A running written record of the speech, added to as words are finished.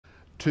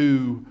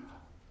to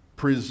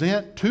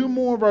present 2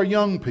 more of our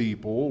young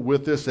people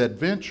with this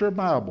Adventure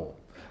Bible.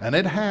 And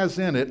it has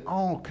in it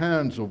all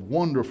kinds of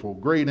wonderful,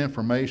 great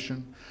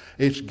information.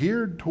 It's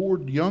geared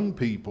toward young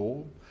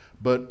people,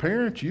 but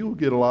parents, you'll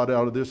get a lot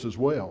out of this as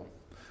well.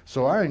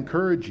 So I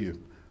encourage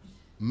you,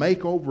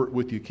 make over it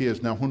with your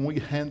kids. Now, when we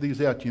hand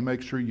these out, you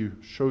make sure you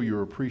show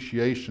your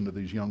appreciation to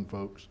these young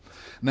folks.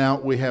 Now,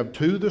 we have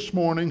 2 this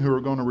morning who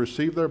are going to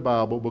receive their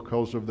Bible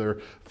because of their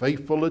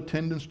faithful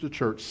attendance to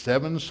church.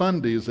 7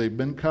 Sundays they've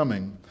been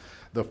coming.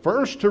 The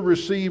first to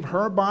receive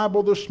her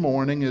Bible this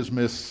morning is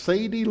Miss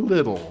Sadie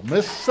Little.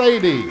 Miss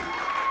Sadie.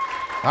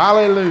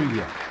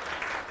 Hallelujah.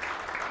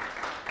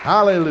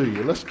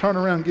 Hallelujah. Let's turn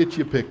around and get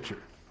you a picture.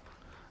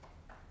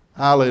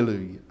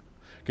 Hallelujah.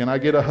 Can I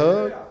get a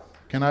hug?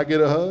 Can I get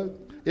a hug?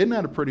 Isn't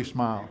that a pretty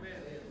smile?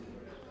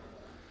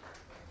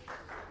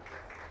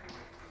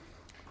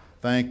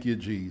 Thank you,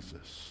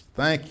 Jesus.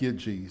 Thank you,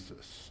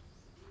 Jesus.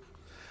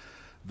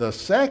 The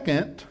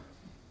second,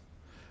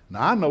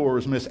 now I know her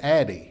as Miss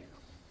Addie.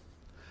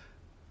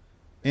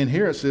 In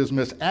here it says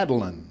Miss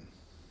Adeline.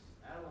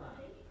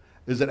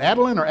 Is it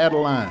Adeline or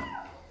Adeline?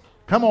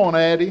 Come on,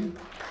 Addie.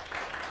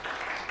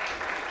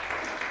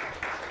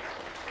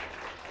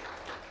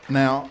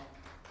 Now,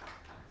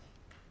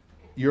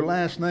 your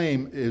last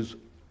name is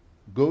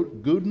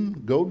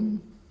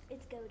Godin?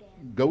 It's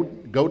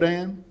Godan.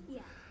 Godan? Yeah.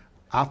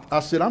 I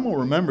said, I'm going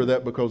to remember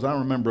that because I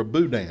remember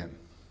boudin.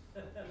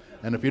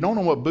 And if you don't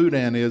know what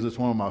boudin is, it's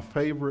one of my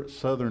favorite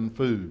southern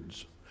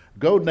foods.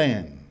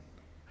 Godan.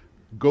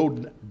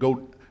 Go.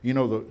 You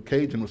know, the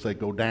Cajun would say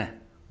Godin.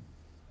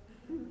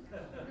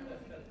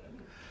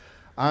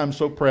 I'm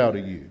so proud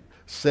of you.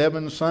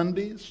 7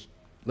 Sundays.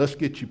 Let's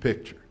get you a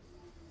picture.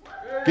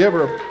 Give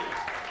her a...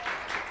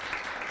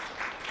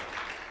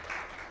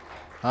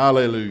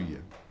 Hallelujah.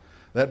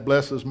 That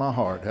blesses my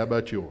heart. How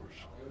about yours?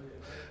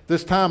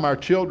 This time our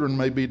children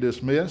may be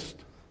dismissed.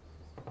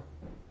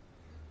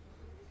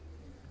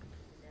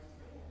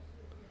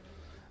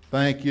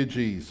 Thank you,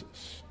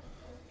 Jesus.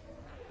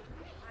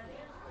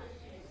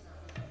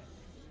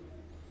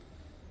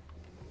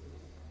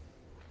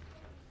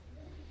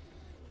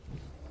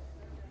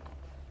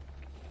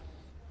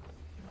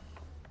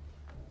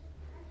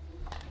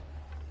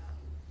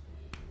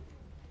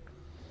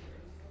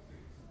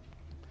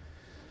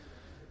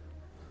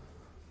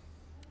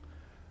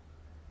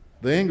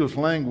 The English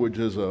language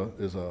is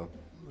a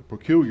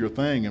peculiar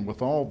thing, and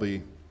with all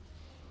the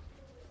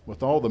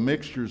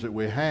mixtures that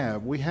we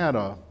have, we had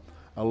a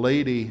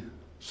lady,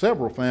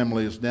 several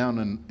families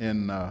down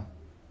in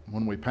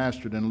when we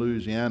pastored in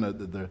Louisiana,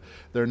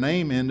 their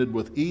name ended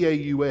with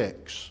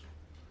EAUX.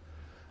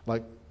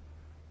 Like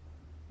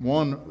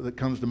one that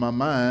comes to my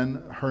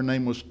mind, her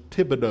name was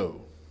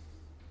Thibodeau.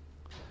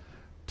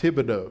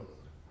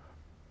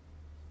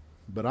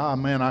 But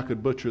I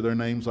could butcher their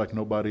names like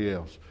nobody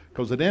else.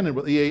 Because it ended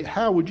with EA.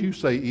 How would you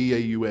say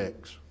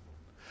EAUX?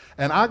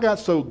 And I got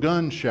so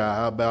gun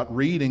shy about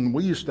reading.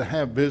 We used to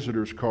have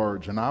visitors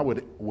cards, and I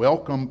would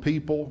welcome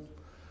people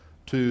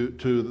to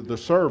the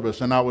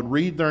service, and I would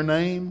read their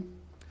name.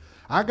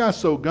 I got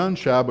so gun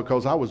shy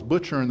because I was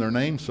butchering their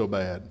name so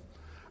bad.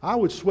 I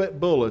would sweat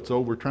bullets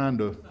over trying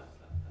to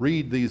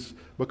read these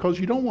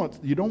because you don't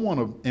want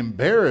to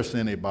embarrass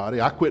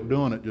anybody. I quit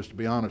doing it, just to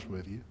be honest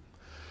with you.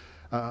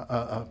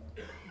 But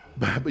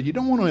you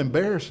don't want to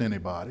embarrass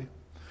anybody.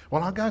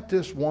 Well, I got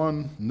this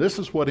one, and this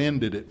is what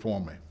ended it for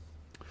me.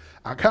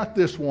 I got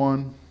this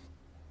one,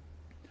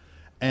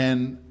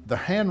 and the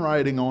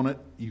handwriting on it,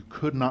 you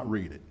could not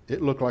read it.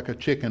 It looked like a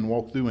chicken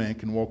walked through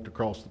ink and walked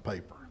across the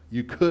paper.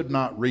 You could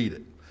not read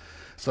it.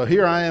 So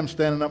here I am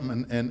standing up,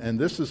 and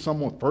this is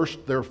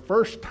their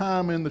first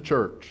time in the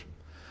church.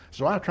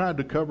 So I tried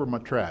to cover my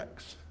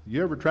tracks.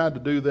 You ever tried to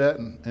do that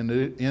and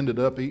it ended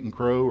up eating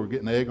crow or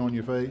getting egg on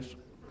your face?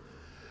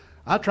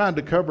 I tried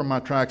to cover my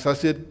tracks. I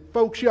said,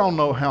 folks, y'all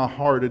know how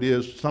hard it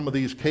is. Some of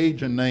these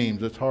Cajun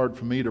names, it's hard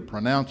for me to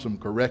pronounce them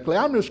correctly.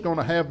 I'm just going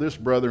to have this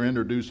brother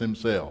introduce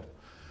himself.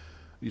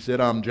 He said,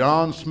 I'm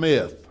John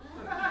Smith.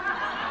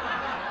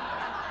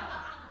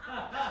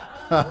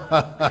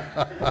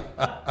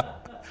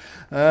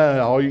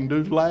 All you can do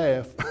is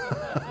laugh.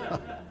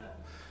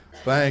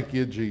 Thank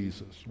you,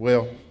 Jesus.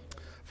 Well,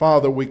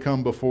 Father, we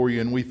come before you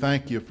and we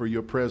thank you for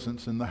your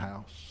presence in the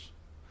house.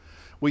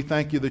 We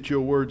thank you that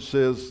your word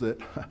says that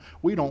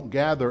we don't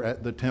gather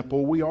at the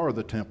temple, we are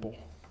the temple.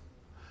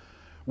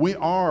 We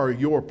are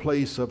your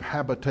place of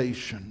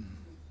habitation.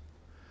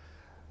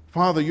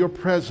 Father, your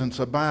presence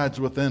abides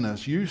within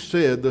us. You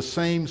said the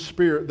same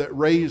Spirit that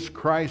raised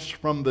Christ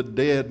from the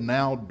dead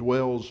now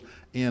dwells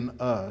in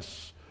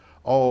us,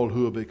 all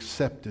who have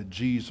accepted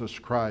Jesus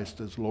Christ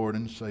as Lord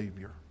and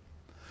Savior.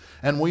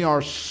 And we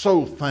are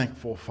so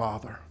thankful,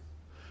 Father.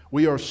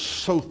 We are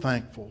so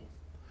thankful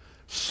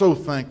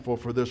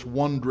for this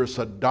wondrous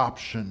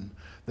adoption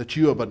that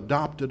you have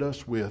adopted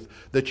us with,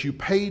 that you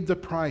paid the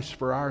price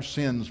for our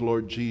sins,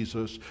 Lord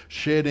Jesus,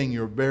 shedding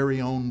your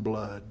very own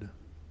blood.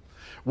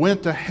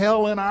 Went to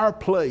hell in our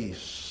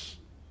place,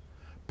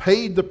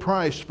 paid the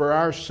price for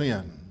our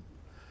sin.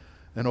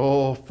 And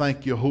oh,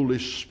 thank you, Holy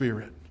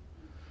Spirit,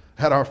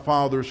 At our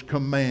Father's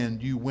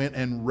command, you went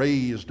and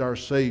raised our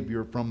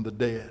Savior from the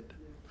dead.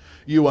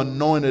 You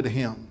anointed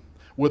him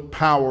with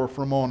power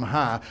from on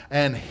high,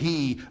 and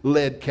he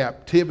led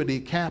captivity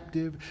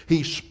captive.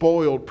 He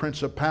spoiled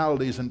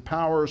principalities and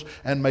powers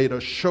and made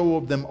a show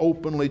of them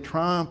openly,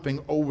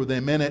 triumphing over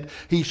them in it.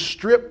 He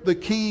stripped the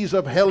keys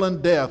of hell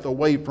and death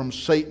away from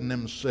Satan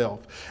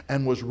himself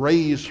and was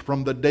raised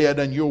from the dead.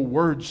 And your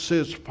word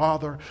says,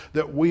 Father,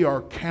 that we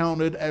are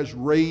counted as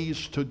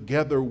raised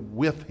together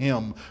with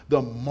him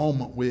the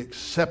moment we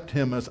accept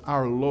him as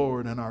our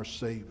Lord and our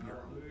Savior.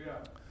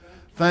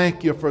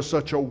 Thank you for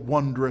such a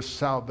wondrous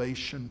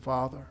salvation,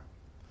 Father.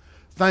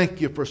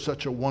 Thank you for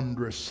such a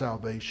wondrous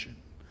salvation.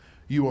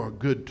 You are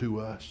good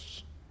to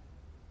us.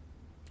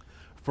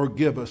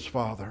 Forgive us,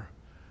 Father,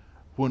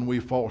 when we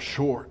fall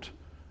short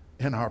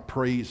in our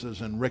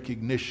praises and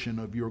recognition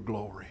of your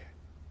glory.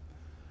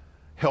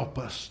 Help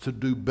us to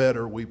do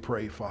better, we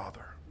pray,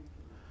 Father.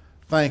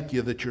 Thank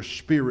you that your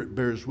Spirit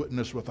bears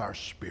witness with our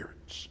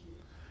spirits.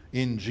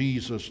 In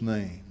Jesus'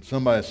 name.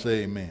 Somebody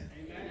say amen.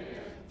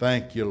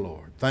 Thank you,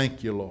 Lord.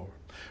 Thank you, Lord.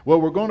 Well,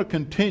 we're going to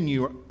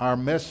continue our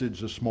message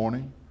this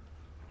morning.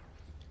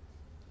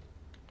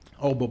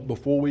 Oh, but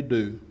before we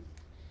do,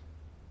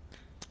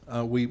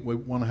 we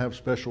want to have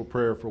special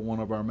prayer for one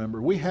of our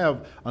members. We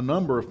have a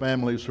number of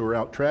families who are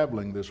out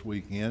traveling this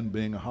weekend,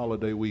 being a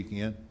holiday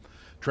weekend.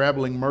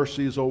 Traveling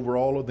mercies over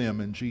all of them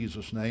in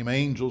Jesus' name.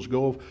 Angels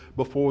go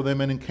before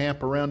them and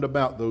encamp around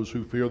about those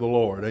who fear the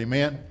Lord.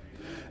 Amen?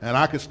 And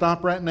I could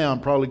stop right now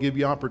and probably give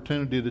you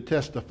opportunity to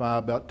testify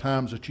about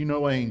times that you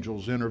know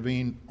angels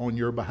intervene on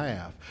your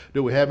behalf.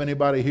 Do we have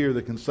anybody here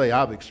that can say,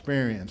 I've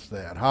experienced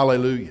that?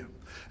 Hallelujah.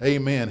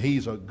 Amen.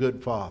 He's a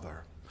good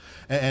Father.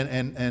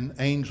 And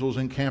angels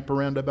encamp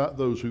around about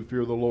those who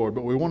fear the Lord.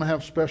 But we want to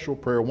have special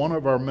prayer. One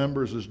of our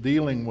members is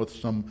dealing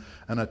with an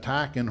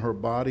attack in her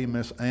body.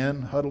 Miss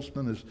Ann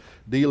Huddleston is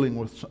dealing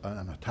with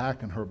an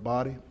attack in her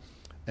body.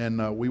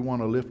 And we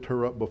want to lift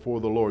her up before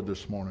the Lord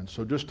this morning.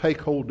 So just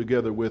take hold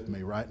together with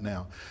me right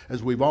now.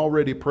 As we've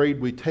already prayed,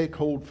 we take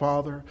hold,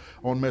 Father,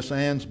 on Miss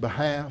Ann's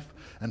behalf.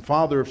 And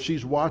Father, if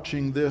she's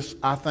watching this,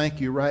 I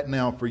thank you right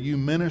now for you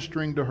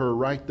ministering to her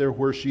right there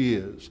where she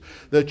is.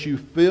 That you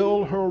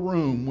fill her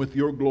room with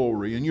your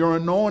glory and your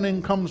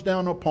anointing comes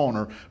down upon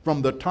her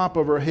from the top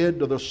of her head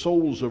to the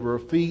soles of her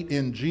feet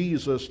in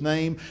Jesus'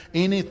 name.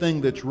 Anything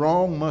that's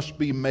wrong must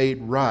be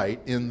made right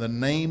in the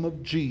name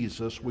of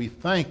Jesus. We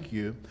thank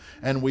you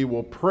and we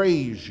will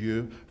praise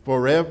you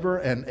forever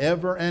and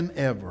ever and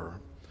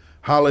ever.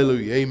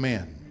 Hallelujah.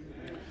 Amen.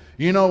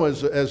 You know,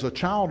 as a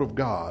child of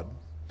God,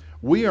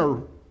 we are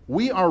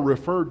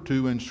referred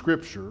to in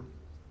Scripture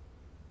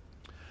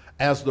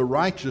as the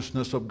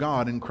righteousness of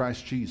God in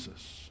Christ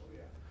Jesus.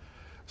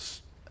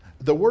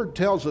 The Word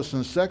tells us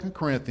in 2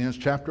 Corinthians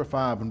chapter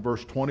 5 and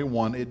verse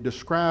 21, it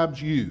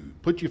describes you.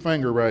 Put your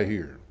finger right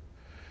here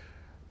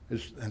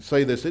and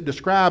say this. It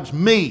describes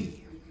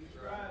me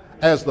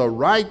as the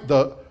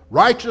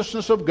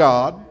righteousness of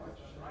God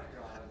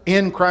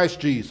in Christ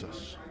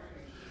Jesus.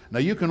 Now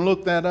you can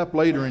look that up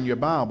later in your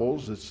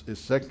Bibles.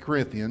 It's 2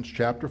 Corinthians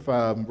chapter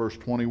 5 and verse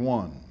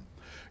 21.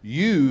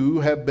 You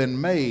have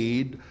been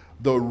made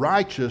the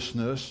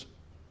righteousness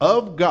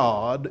of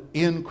God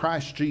in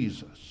Christ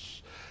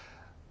Jesus.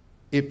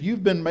 If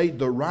you've been made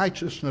the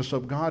righteousness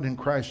of God in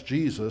Christ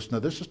Jesus, now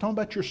this is talking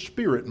about your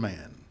spirit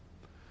man.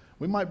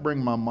 We might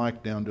bring my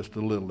mic down just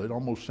a little. It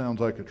almost sounds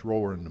like it's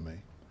roaring to me.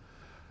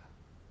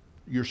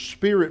 Your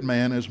spirit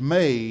man is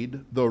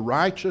made the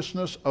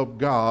righteousness of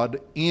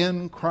God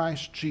in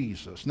Christ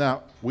Jesus.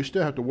 Now, we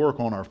still have to work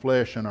on our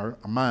flesh and our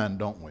mind,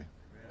 don't we?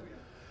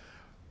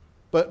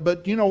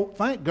 But you know,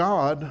 thank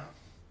God,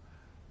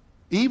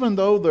 even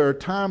though there are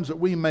times that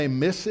we may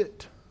miss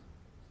it,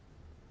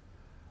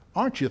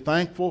 aren't you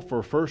thankful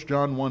for 1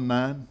 John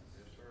 1:9?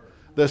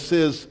 That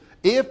says,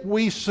 if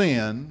we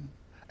sin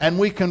and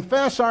we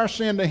confess our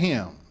sin to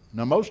Him.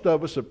 Now, most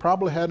of us have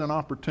probably had an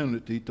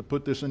opportunity to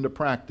put this into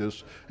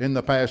practice in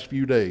the past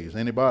few days.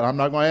 Anybody? I'm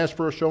not going to ask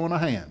for a show of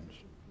hands.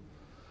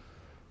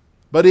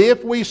 But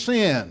if we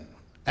sin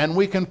and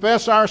we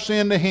confess our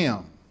sin to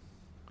Him,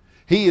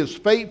 He is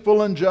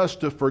faithful and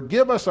just to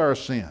forgive us our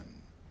sin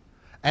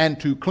and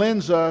to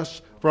cleanse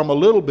us from a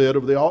little bit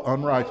of the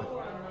unrighteous.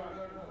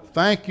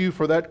 Thank you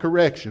for that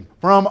correction.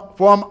 From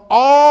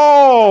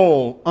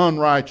all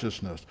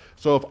unrighteousness.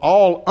 So if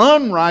all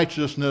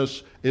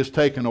unrighteousness is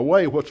taken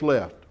away, what's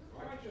left?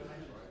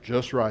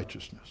 Just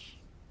righteousness.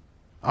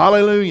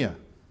 Hallelujah.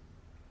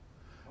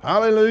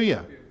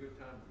 Hallelujah.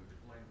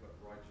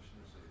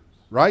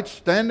 Right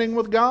standing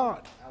with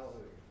God.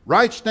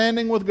 Right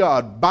standing with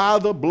God by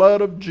the blood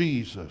of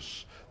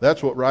Jesus.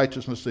 That's what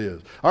righteousness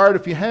is. All right,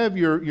 if you have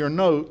your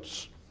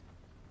notes,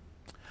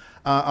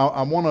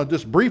 I want to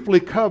just briefly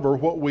cover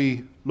what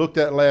we looked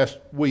at last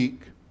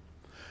week.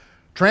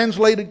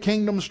 Translated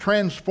Kingdoms,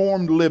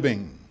 Transformed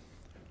Living.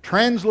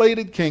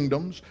 Translated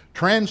Kingdoms,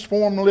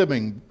 Transformed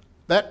Living.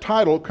 That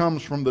title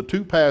comes from the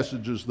two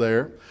passages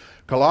there.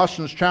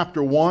 Colossians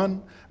chapter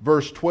 1,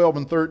 verse 12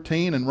 and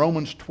 13, and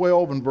Romans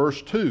 12 and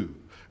verse 2.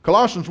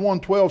 Colossians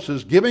 1:12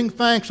 says, giving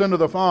thanks unto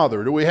the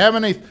Father. Do we have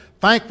any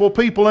thankful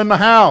people in the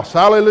house?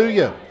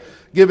 Hallelujah.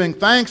 Giving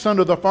thanks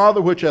unto the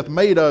Father which hath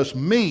made us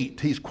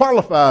meet. He's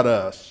qualified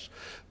us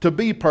to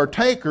be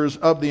partakers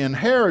of the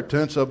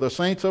inheritance of the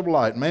saints of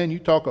light. Man, you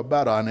talk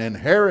about an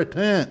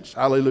inheritance.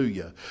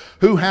 Hallelujah.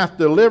 Who hath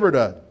delivered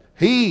us.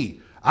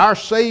 He, our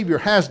Savior,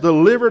 has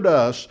delivered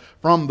us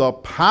from the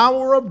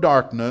power of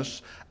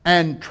darkness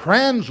and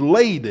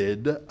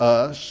translated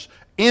us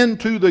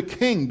into the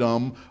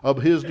kingdom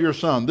of His dear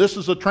Son. This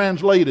is a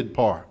translated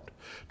part.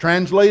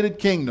 Translated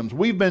kingdoms.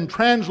 We've been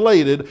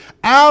translated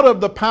out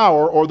of the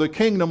power or the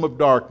kingdom of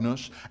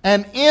darkness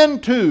and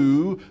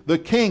into the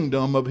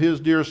kingdom of His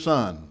dear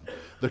Son.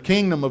 The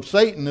kingdom of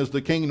Satan is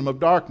the kingdom of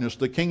darkness.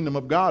 The kingdom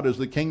of God is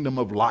the kingdom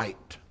of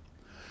light.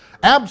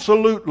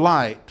 Absolute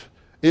light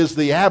is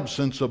the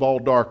absence of all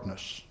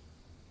darkness.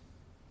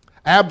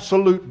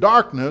 Absolute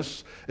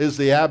darkness is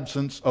the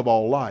absence of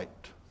all light.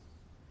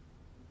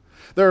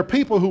 There are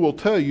people who will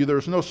tell you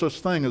there's no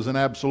such thing as an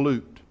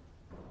absolute.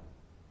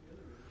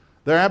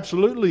 There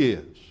absolutely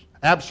is.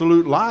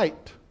 Absolute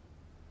light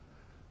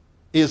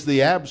is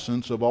the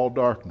absence of all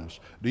darkness.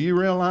 Do you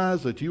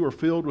realize that you are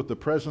filled with the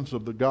presence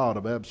of the God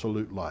of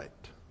absolute light?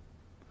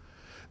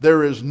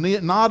 There is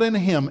not in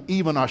Him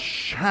even a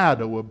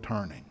shadow of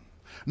turning.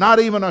 Not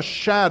even a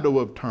shadow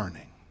of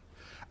turning.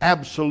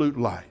 Absolute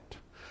light.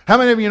 How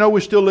many of you know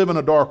we still live in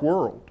a dark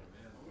world?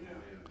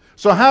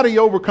 So how do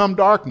you overcome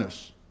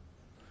darkness?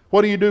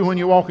 What do you do when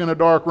you walk in a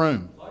dark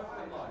room?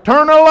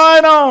 Turn the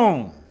light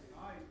on.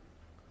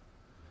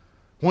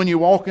 When you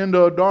walk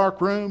into a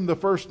dark room, the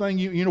first thing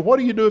what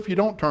do you do if you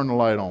don't turn the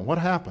light on? What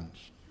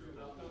happens?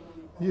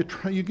 You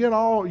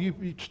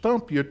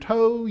stump your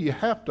toe. You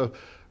have to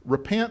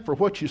repent for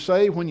what you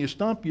say when you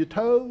stump your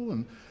toe.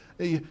 And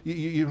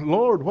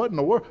Lord, what in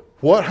the world?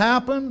 What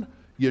happened?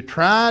 You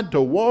tried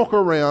to walk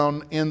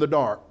around in the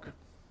dark.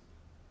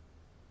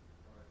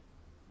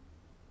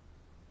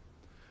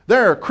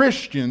 There are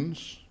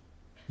Christians,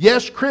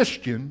 yes,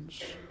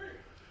 Christians,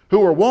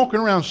 who are walking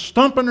around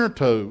stumping their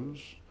toes,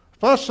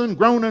 fussing,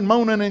 groaning,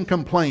 moaning, and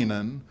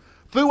complaining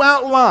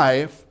throughout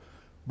life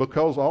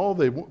because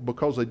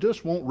they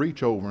just won't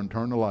reach over and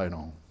turn the light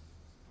on.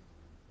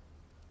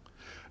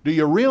 Do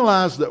you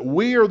realize that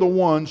we are the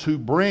ones who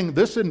bring,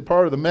 this isn't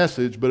part of the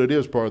message, but it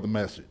is part of the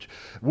message.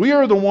 We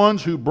are the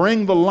ones who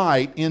bring the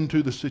light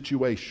into the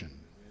situation.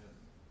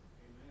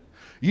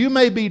 You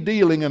may be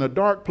dealing in a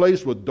dark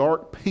place with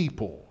dark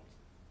people,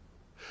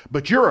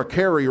 but you're a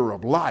carrier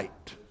of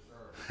light.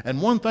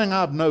 And one thing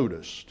I've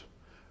noticed,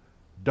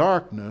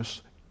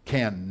 darkness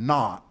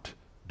cannot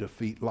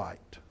defeat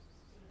light.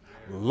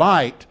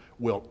 Light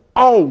will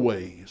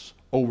always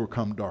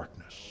overcome darkness.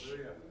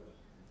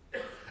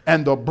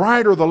 And the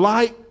brighter the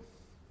light,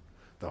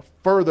 the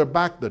further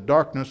back the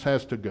darkness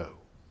has to go.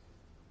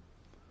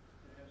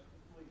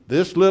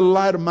 This little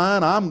light of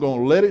mine, I'm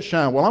going to let it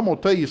shine. Well, I'm going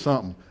to tell you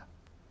something.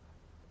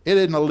 It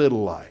isn't a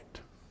little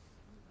light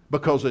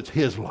because it's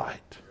His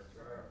light.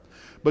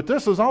 But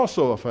this is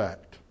also a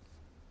fact.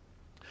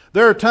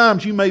 There are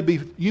times you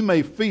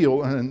may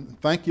feel, and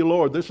thank you,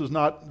 Lord, this is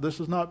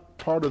not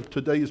part of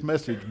today's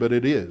message, but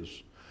it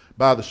is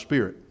by the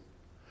Spirit.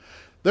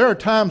 There are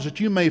times that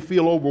you may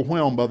feel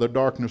overwhelmed by the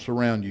darkness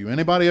around you.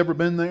 Anybody ever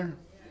been there?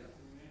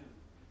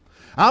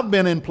 I've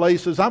been in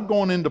places, I've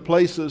gone into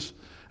places,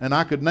 and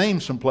I could name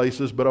some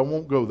places, but I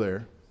won't go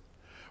there,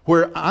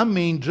 where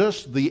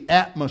just the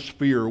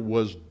atmosphere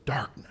was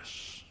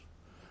darkness.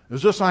 It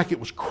was just like it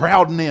was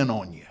crowding in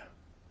on you.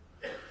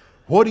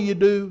 What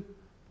do?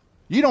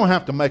 You don't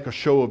have to make a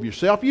show of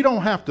yourself. You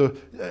don't have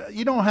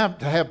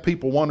to have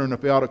people wondering if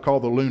they ought to call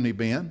the loony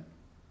bin.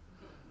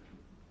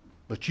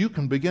 But you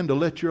can begin to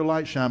let your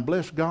light shine.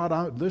 Bless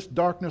God, this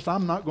darkness,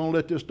 I'm not going to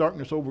let this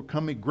darkness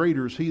overcome me.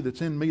 Greater is He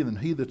that's in me than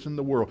he that's in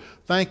the world.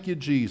 Thank you,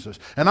 Jesus.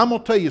 And I'm going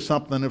to tell you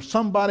something. If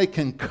somebody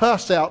can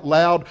cuss out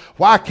loud,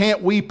 why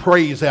can't we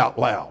praise out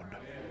loud?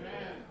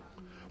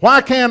 Why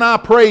can't I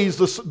praise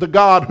the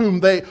God who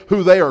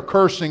they are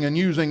cursing and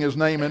using His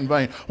name in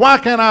vain? Why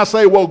can't I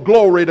say, well,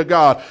 glory to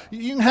God?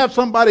 You can have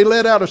somebody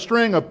let out a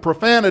string of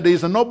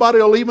profanities and nobody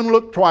will even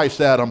look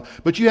twice at them.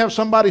 But you have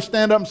somebody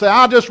stand up and say,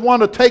 I just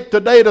want to take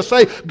today to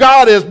say,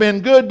 God has been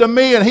good to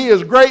me and He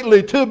is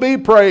greatly to be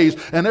praised.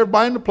 And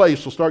everybody in the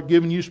place will start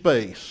giving you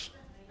space.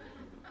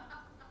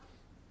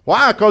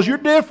 Why? Because you're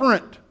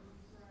different.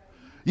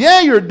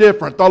 Yeah, you're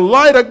different. The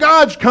light of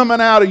God's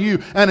coming out of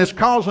you and it's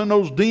causing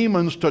those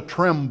demons to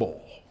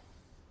tremble.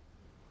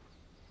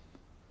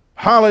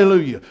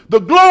 Hallelujah. The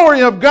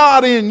glory of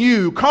God in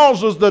you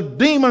causes the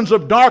demons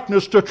of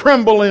darkness to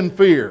tremble in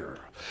fear.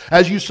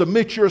 As you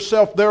submit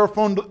yourself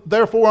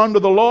therefore unto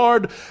the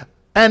Lord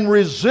and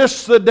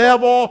resist the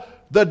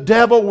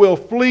devil will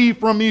flee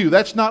from you.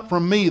 That's not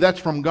from me, that's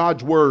from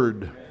God's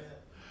Word.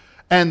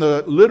 And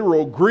the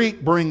literal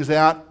Greek brings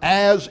out,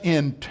 as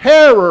in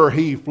terror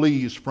he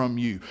flees from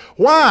you.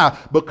 Why?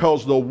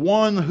 Because the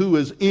one who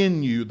is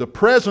in you, the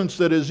presence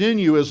that is in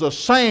you, is the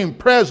same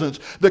presence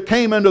that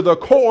came into the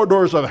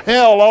corridors of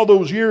hell all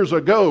those years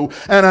ago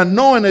and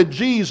anointed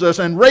Jesus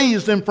and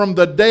raised him from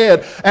the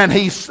dead. And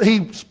he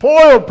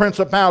spoiled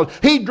principalities.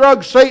 He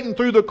dragged Satan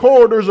through the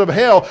corridors of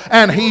hell,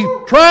 and he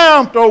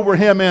triumphed over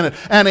him in it.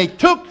 And he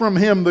took from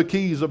him the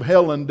keys of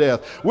hell and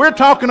death. We're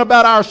talking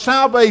about our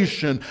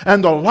salvation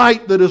and the light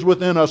that is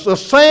within us. The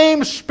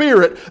same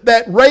Spirit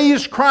that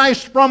raised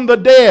Christ from the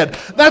dead.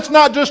 That's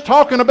not just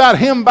talking about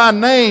him by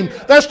name.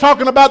 That's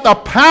talking about the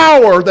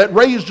power that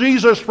raised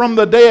Jesus from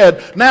the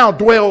dead now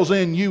dwells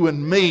in you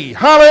and me.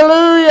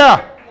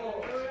 Hallelujah!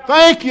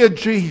 Thank you,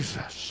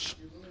 Jesus.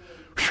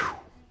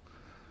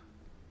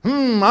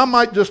 I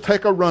might just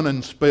take a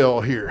running spell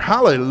here.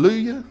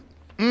 Hallelujah.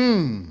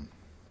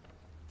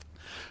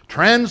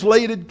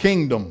 Translated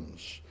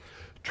kingdoms.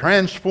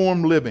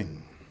 Transformed living.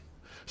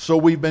 So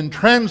we've been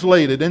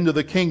translated into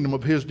the kingdom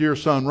of His dear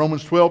Son.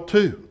 Romans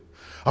 12:2.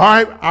 All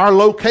right, our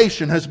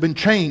location has been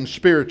changed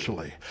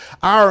spiritually.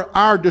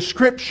 Our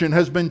description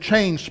has been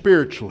changed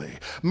spiritually.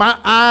 My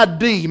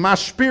ID, my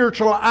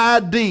spiritual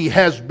ID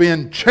has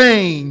been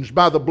changed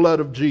by the blood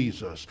of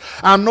Jesus.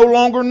 I'm no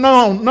longer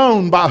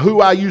known by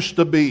who I used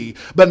to be,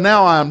 but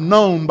now I'm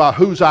known by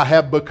whose I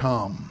have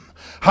become.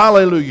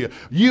 Hallelujah.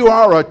 You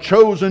are a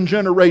chosen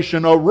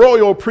generation, a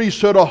royal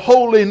priesthood, a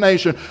holy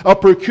nation, a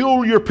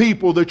peculiar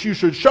people, that you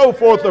should show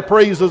forth the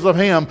praises of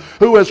Him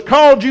who has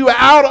called you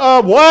out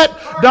of what?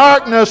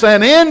 Darkness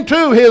and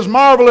into His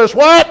marvelous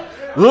what?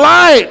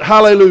 Light.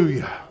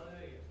 Hallelujah.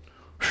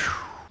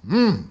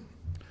 I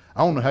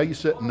don't know how you're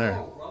sitting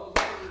there.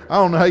 I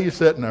don't know how you're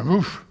sitting there.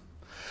 Oof.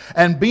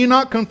 And be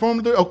not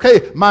conformed to the...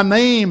 Okay, my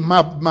name,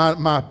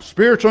 my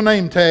spiritual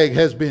name tag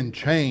has been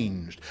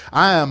changed.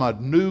 I am a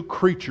new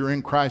creature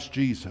in Christ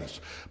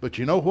Jesus. But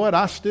you know what?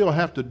 I still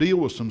have to deal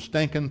with some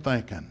stinking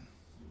thinking.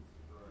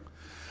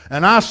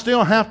 And I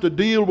still have to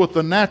deal with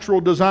the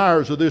natural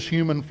desires of this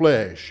human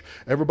flesh.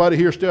 Everybody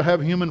here still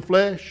have human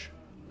flesh?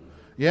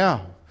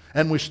 Yeah.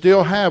 And we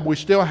still have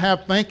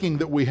thinking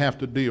that we have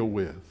to deal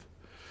with.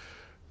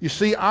 You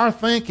see, our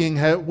thinking,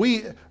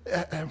 we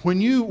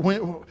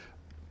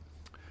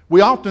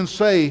often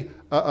say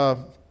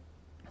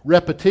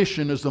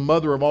repetition is the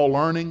mother of all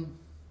learning.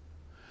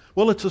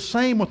 Well, it's the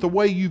same with the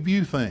way you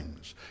view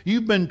things.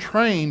 You've been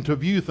trained to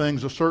view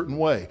things a certain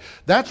way.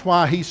 That's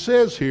why he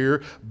says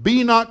here,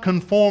 be not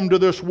conformed to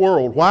this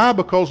world. Why?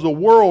 Because the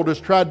world has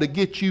tried to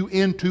get you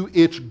into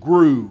its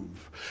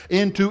groove,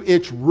 into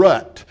its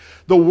rut.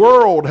 The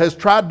world has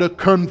tried to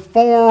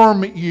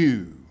conform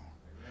you,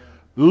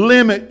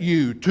 limit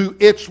you to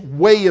its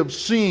way of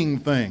seeing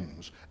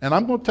things. And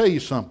I'm going to tell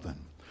you something.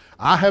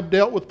 I have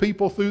dealt with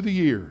people through the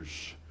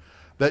years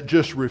that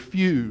just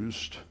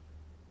refused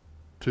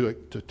to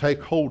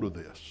take hold of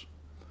this.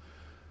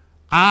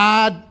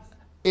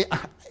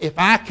 If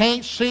I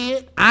can't see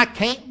it, I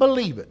can't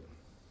believe it.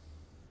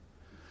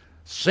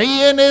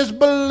 Seeing is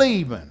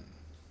believing.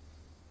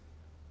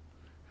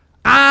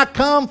 I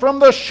come from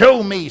the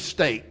show me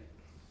state.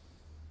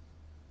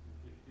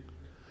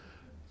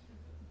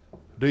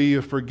 Do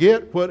you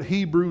forget what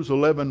Hebrews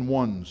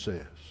 11:1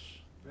 says?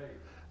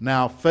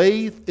 Now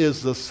faith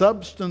is the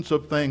substance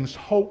of things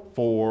hoped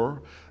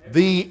for,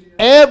 the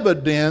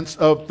evidence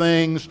of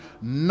things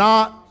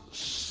not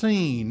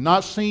seen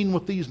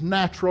with these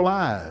natural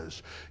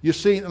eyes. You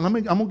see, I'm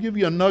going to give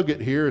you a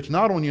nugget here. It's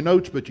not on your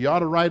notes, but you ought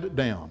to write it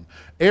down.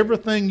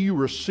 Everything you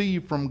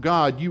receive from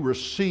God, you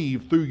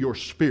receive through your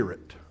spirit.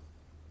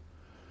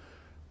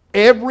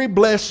 Every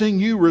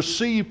blessing you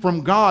receive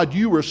from God,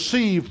 you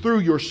receive through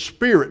your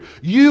spirit.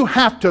 You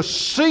have to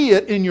see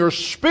it in your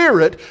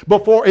spirit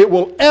before it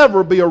will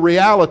ever be a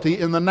reality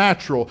in the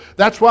natural.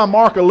 That's why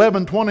Mark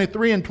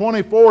 11:23 and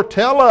 24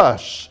 tell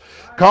us,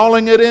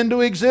 calling it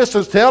into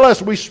existence, tell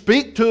us we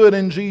speak to it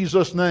in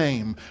Jesus'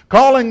 name.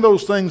 Calling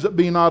those things that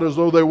be not as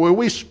though they were.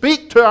 We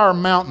speak to our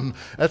mountain.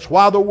 That's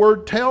why the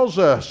Word tells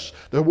us,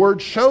 the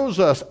Word shows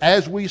us,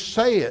 as we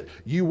say it,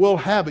 you will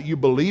have it. You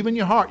believe in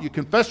your heart, you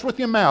confess with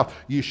your mouth,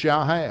 you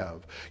shall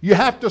have. You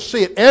have to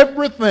see it.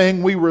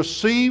 Everything we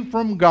receive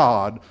from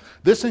God,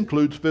 this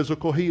includes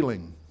physical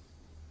healing.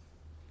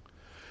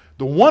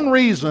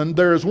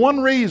 There is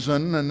one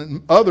reason,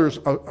 and others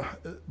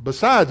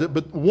besides it,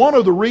 but one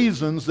of the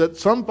reasons that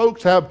some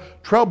folks have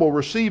trouble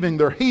receiving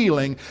their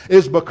healing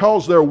is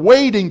because they're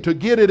waiting to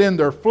get it in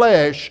their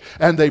flesh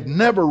and they've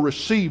never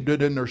received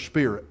it in their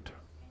spirit.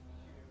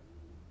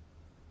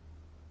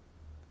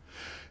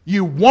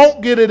 You won't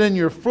get it in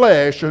your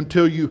flesh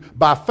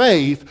by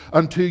faith,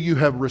 until you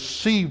have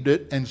received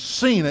it and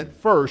seen it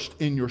first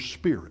in your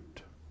spirit.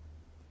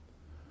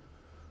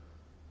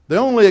 The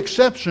only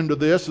exception to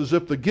this is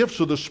if the gifts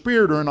of the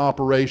Spirit are in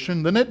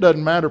operation. Then it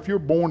doesn't matter if you're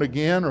born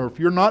again or if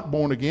you're not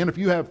born again, if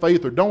you have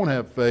faith or don't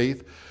have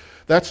faith.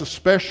 That's a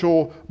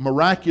special,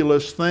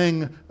 miraculous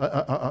thing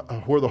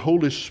where the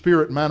Holy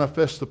Spirit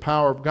manifests the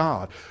power of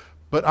God.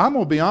 But I'm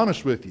going to be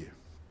honest with you.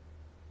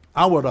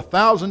 I would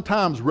 1,000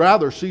 times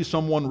rather see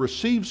someone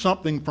receive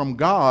something from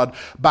God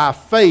by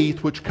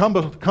faith, which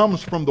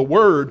comes from the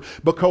Word,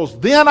 because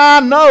then I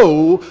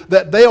know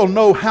that they'll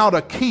know how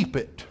to keep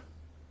it.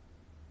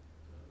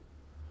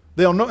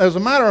 They'll know. As a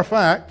matter of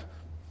fact,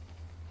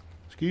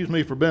 excuse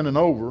me for bending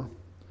over,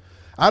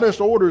 I just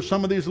ordered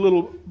some of these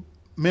little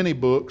mini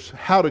books,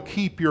 How to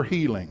Keep Your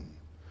Healing.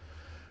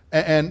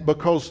 And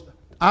because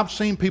I've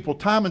seen people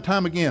time and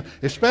time again,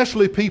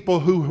 especially people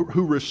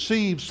who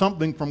receive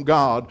something from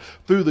God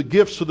through the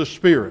gifts of the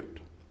Spirit,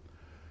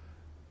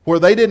 where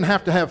they didn't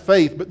have to have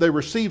faith, but they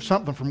received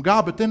something from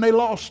God, but then they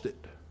lost it.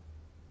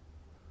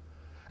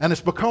 And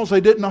it's because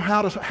they didn't know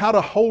how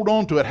to hold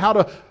on to it, how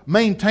to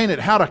maintain it,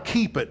 how to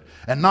keep it,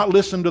 and not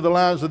listen to the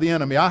lies of the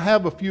enemy. I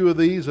have a few of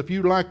these. If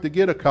you'd like to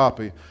get a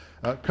copy,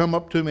 come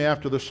up to me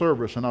after the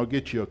service and I'll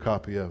get you a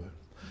copy of it.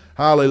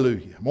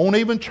 Hallelujah. Won't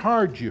even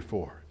charge you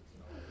for it.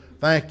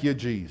 Thank you,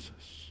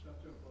 Jesus.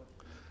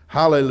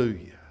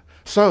 Hallelujah.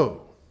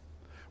 So,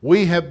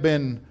 we have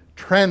been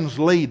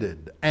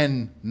translated,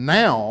 and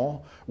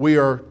now we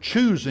are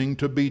choosing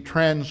to be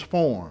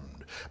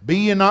transformed. Be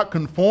ye not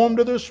conformed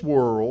to this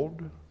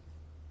world.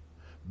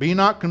 Be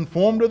not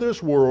conformed to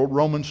this world,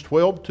 Romans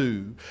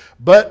 12:2.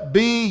 But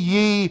be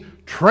ye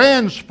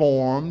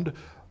transformed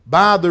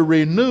by the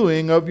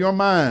renewing of your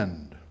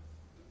mind.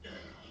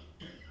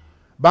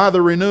 By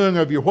the renewing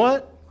of your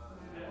what?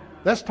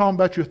 That's talking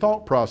about your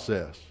thought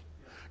process.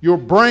 Your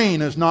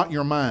brain is not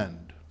your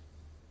mind.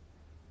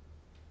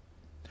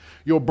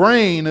 Your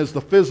brain is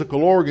the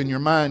physical organ your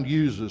mind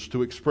uses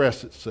to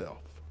express itself.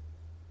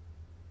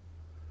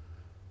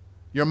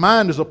 Your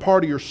mind is a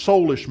part of your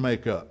soulish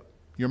makeup.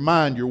 Your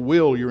mind, your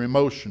will, your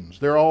emotions.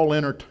 They're all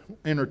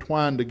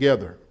intertwined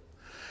together.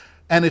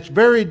 And it's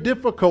very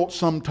difficult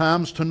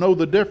sometimes to know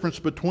the difference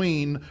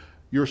between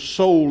your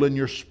soul and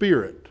your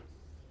spirit.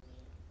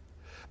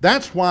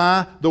 That's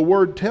why the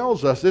Word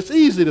tells us it's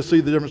easy to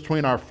see the difference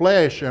between our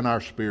flesh and our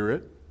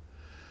spirit.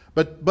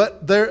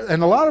 But there,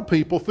 and a lot of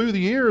people through the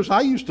years,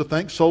 I used to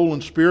think soul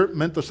and spirit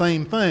meant the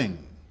same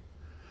thing.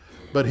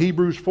 But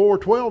Hebrews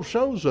 4:12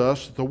 shows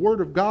us that the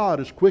Word of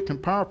God is quick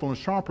and powerful and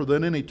sharper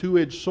than any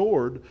two-edged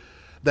sword,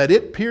 that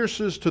it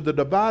pierces to the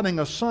dividing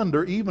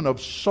asunder even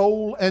of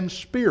soul and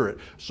spirit.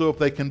 So if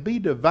they can be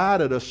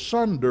divided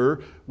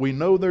asunder, we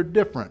know they're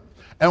different.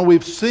 And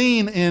we've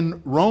seen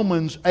in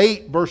Romans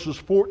 8 verses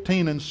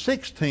 14 and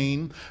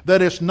 16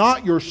 that it's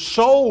not your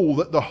soul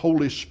that the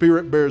Holy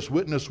Spirit bears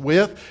witness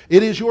with.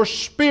 It is your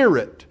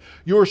spirit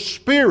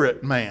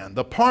man,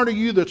 the part of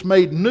you that's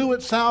made new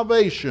at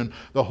salvation.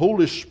 The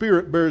Holy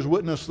Spirit bears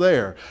witness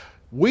there.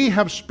 We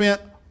have spent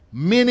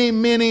many,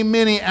 many,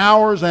 many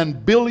hours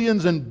and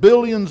billions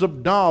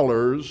of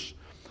dollars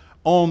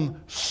on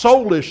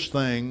soulish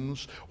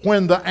things,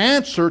 when the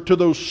answer to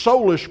those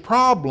soulish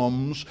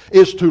problems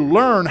is to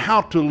learn how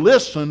to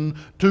listen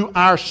to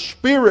our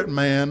spirit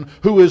man,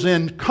 who is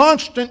in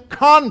constant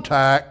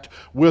contact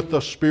with the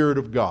Spirit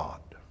of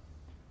God.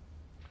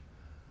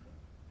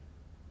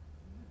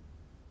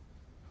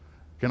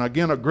 Can I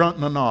get a grunt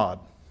and a nod?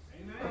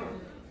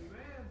 Amen.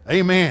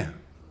 Amen.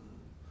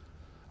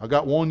 I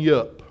got one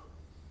yup.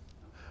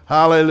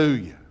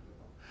 Hallelujah.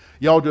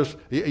 Y'all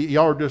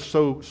are just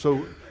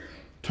so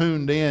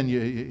tuned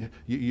in,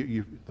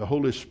 the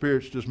Holy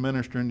Spirit's just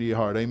ministering to your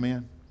heart.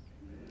 Amen?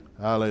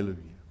 Hallelujah.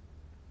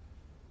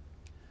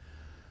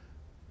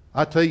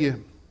 I tell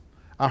you,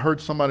 I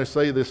heard somebody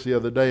say this the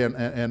other day,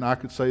 and I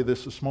could say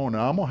this morning.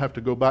 I'm going to have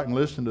to go back and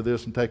listen to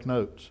this and take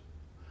notes,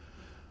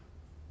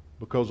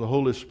 because the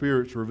Holy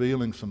Spirit's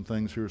revealing some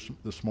things here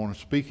this morning,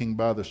 speaking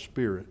by the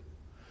Spirit.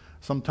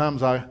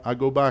 Sometimes I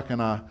go back and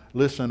I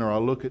listen, or I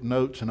look at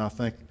notes and I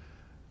think,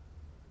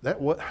 that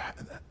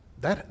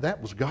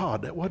was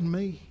God. That wasn't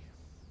me.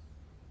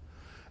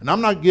 And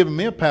I'm not giving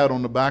me a pat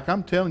on the back.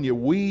 I'm telling you,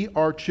 we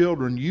are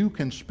children. You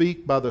can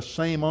speak by the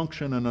same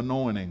unction and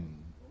anointing.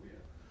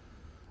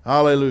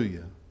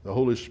 Hallelujah. The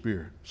Holy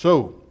Spirit.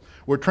 So,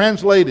 we're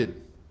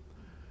translated.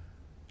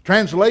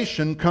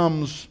 Translation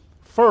comes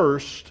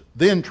first,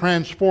 then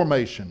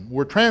transformation.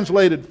 We're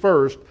translated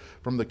first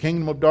from the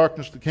kingdom of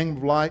darkness to the kingdom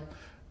of light.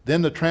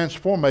 Then the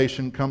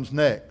transformation comes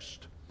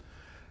next.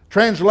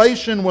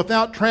 Translation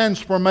without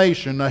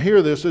transformation. Now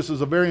hear this. This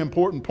is a very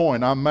important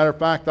point. As a matter of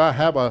fact, I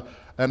have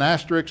an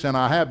asterisk, and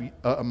I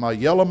have my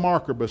yellow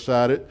marker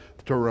beside it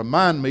to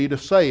remind me to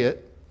say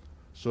it.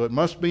 So it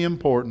must be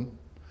important.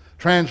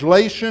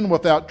 Translation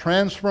without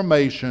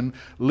transformation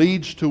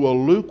leads to a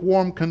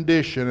lukewarm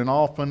condition, and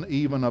often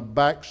even a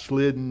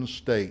backslidden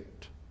state.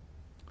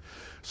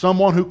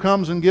 Someone who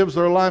comes and gives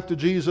their life to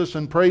Jesus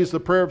and prays the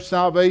prayer of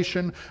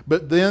salvation,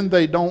 but then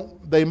they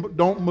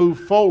don't move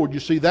forward. You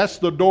see, that's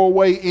the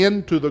doorway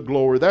into the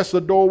glory. That's the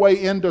doorway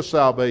into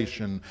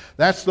salvation.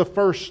 That's the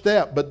first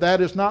step, but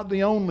that is not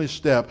the only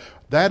step.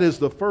 That is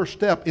the first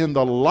step in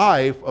the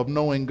life of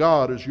knowing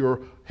God as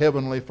your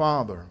heavenly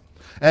Father.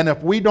 And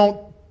if we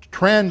don't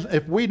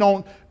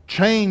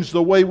change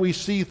the way we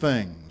see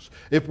things,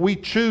 if we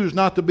choose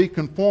not to be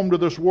conformed to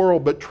this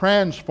world but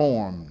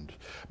transformed,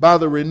 by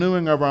the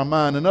renewing of our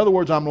mind. In other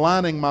words, I'm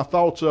lining my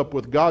thoughts up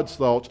with God's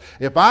thoughts.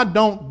 If I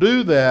don't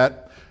do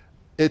that,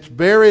 it's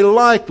very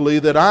likely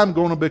that I'm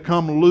going to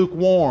become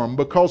lukewarm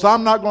because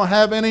I'm not going to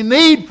have any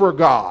need for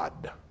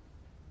God.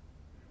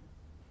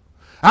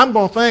 I'm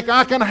going to think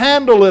I can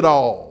handle it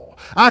all.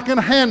 I can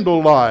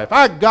handle life.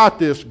 I got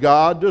this,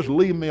 God. Just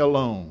leave me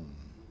alone.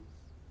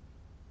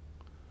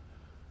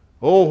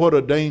 Oh, what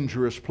a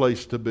dangerous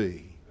place to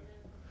be.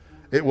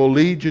 It will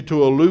lead you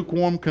to a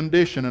lukewarm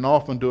condition and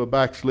often to a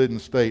backslidden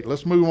state.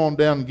 Let's move on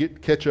down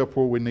and catch up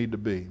where we need to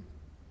be.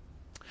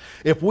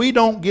 If we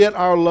don't get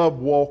our love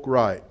walk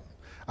right,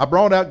 I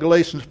brought out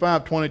Galatians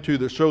 5:22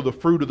 that show the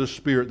fruit of the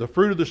Spirit. The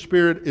fruit of the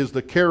Spirit is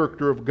the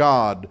character of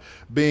God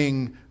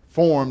being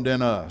formed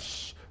in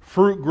us.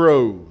 Fruit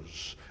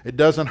grows. It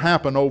doesn't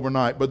happen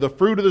overnight. But the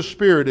fruit of the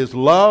Spirit is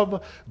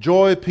love,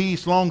 joy,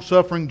 peace,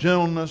 long-suffering,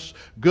 gentleness,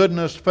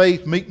 goodness,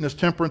 faith, meekness,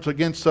 temperance.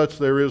 Against such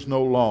there is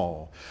no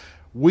law.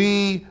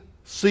 We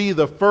see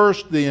the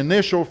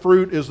initial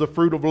fruit is the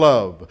fruit of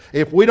love.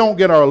 If we don't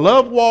get our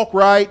love walk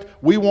right,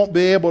 we won't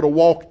be able to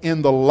walk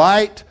in the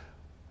light.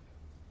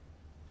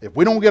 If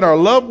we don't get our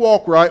love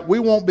walk right, we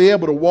won't be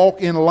able to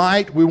walk in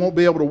light. We won't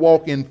be able to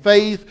walk in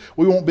faith.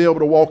 We won't be able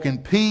to walk in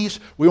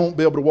peace. We won't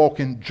be able to walk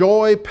in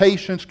joy,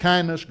 patience,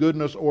 kindness,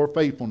 goodness, or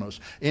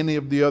faithfulness. Any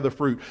of the other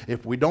fruit.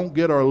 If we don't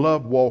get our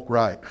love walk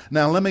right.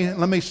 Now let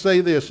me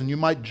say this, and you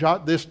might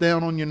jot this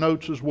down on your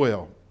notes as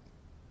well.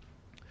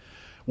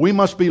 We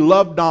must be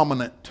love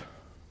dominant.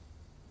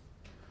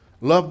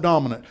 Love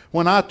dominant.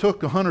 When I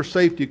took a hunter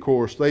safety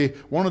course,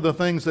 one of the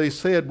things they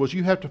said was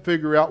you have to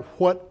figure out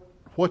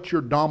what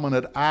your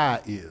dominant eye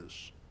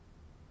is.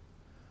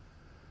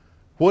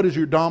 What is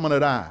your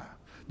dominant eye?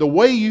 The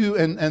way you,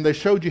 and they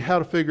showed you how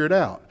to figure it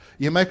out.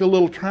 You make a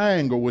little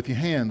triangle with your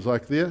hands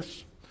like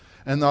this,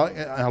 and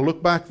I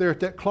look back there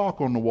at that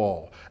clock on the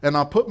wall, and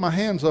I put my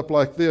hands up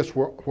like this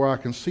where I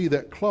can see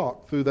that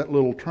clock through that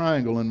little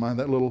triangle in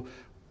that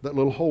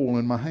little hole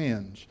in my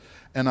hands.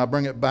 And I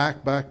bring it back,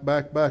 and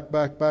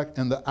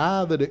the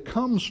eye that it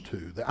comes to,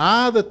 the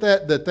eye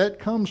that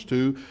comes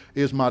to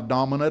is my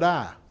dominant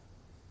eye.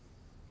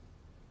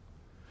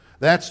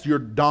 That's your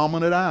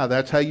dominant eye.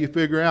 That's how you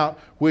figure out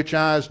which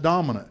eye is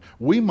dominant.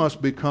 We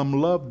must become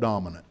love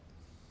dominant.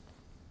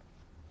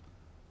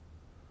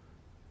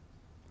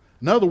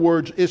 In other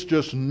words, it's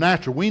just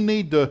natural. We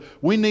need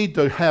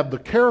to have the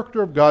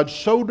character of God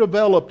so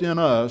developed in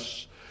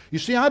us. You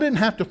see, I didn't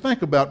have to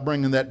think about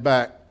bringing that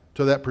back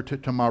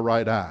to my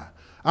right eye.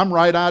 I'm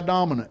right eye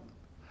dominant.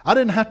 I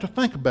didn't have to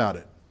think about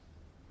it.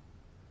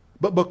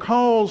 But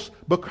because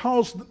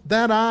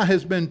that eye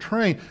has been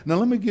trained. Now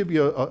let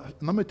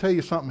me tell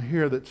you something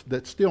here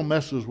that still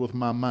messes with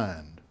my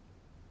mind.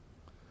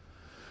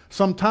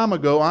 Some time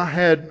ago I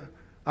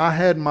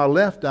had my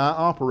left eye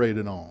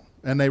operated on,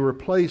 and they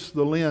replaced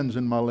the lens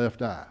in my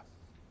left eye.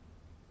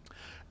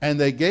 And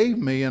they gave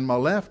me in my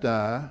left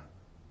eye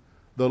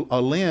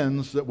a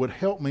lens that would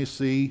help me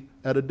see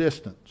at a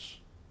distance.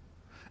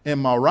 In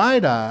my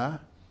right eye,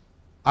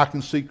 I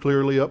can see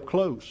clearly up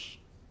close.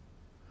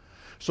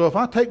 So if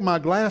I take my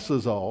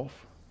glasses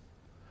off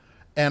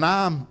and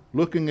I'm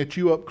looking at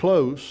you up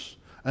close,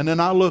 and then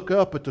I look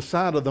up at the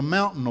side of the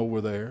mountain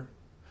over there,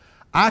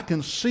 I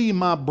can see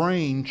my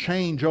brain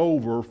change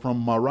over from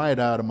my right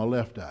eye to my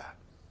left eye.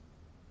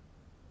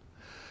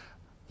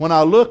 When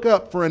I look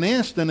up for an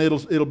instant,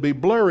 it'll be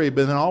blurry,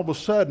 but then all of a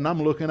sudden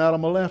I'm looking out of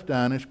my left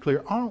eye and it's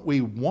clear. Aren't we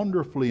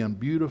wonderfully and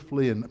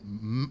beautifully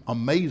and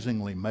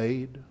amazingly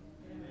made?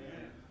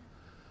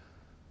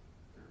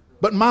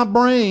 But my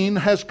brain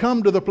has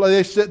come to the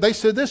place, they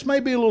said this may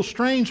be a little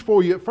strange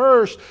for you at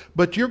first,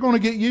 but you're going to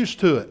get used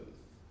to it.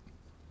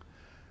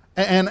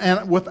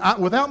 And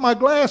without my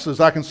glasses,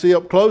 I can see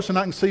up close and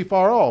I can see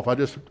far off.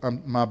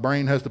 My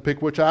brain has to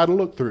pick which eye to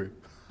look through.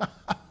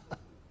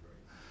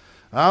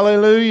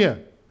 Hallelujah.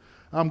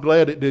 I'm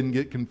glad it didn't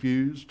get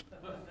confused.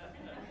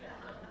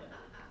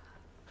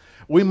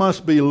 We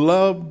must be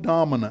love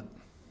dominant,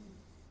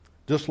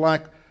 just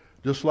like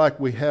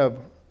we have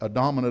a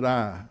dominant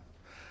eye.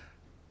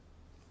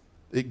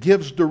 It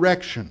gives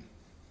direction.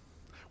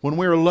 When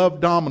we're love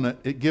dominant,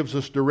 it gives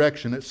us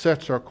direction. It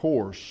sets our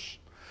course.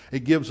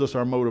 It gives us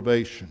our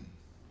motivation.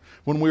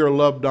 When we are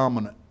love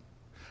dominant.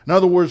 In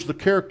other words,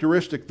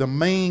 the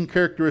main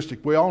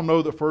characteristic, we all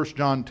know that 1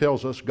 John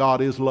tells us God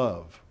is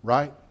love,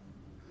 right?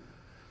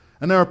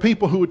 And there are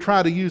people who would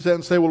try to use that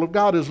and say, well, if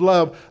God is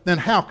love, then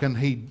how can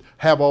He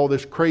have all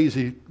this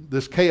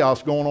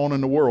chaos going on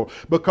in the world?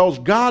 Because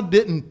God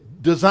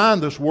didn't design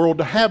this world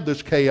to have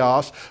this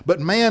chaos, but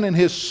man in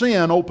his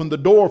sin opened the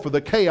door for the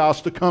chaos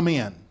to come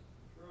in.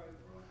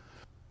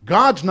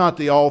 God's not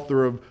the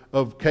author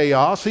of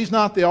chaos. He's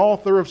not the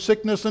author of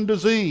sickness and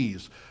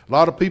disease. A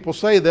lot of people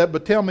say that,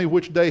 but tell me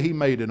which day He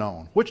made it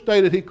on. Which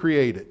day did He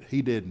create it?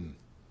 He didn't.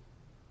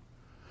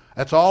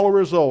 That's all a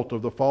result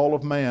of the fall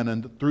of man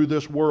and through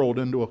this world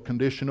into a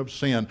condition of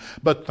sin.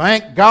 But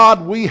thank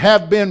God we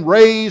have been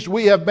raised,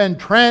 we have been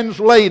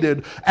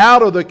translated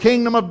out of the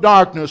kingdom of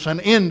darkness and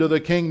into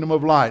the kingdom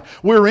of light.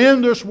 We're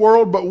in this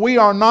world, but we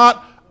are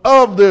not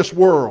of this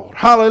world.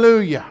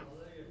 Hallelujah.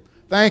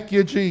 Thank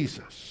you,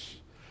 Jesus.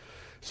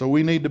 So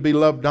we need to be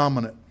love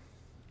dominant.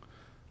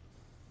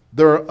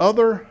 There are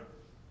other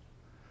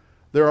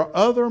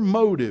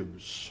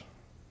motives.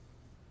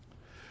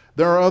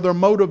 There are other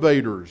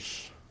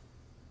motivators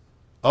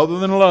other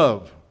than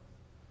love.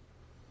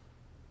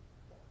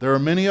 There are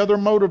many other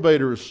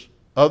motivators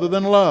other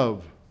than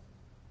love,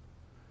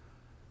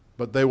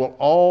 but they will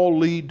all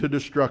lead to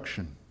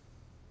destruction.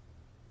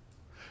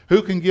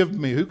 Who can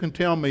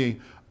tell me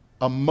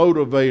a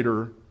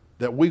motivator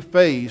that we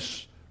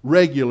face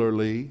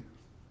regularly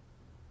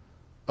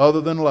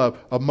other than love?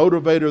 A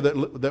motivator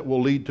that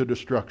will lead to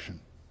destruction.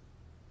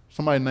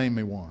 Somebody name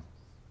me one.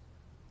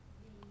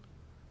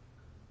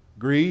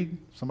 Greed.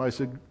 Somebody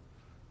said,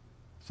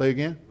 say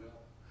again.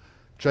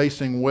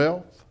 Chasing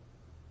wealth.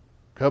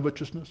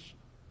 Covetousness.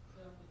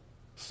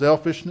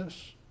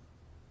 Selfishness.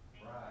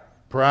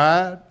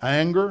 Pride.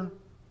 Anger.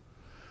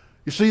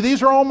 You see,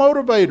 these are all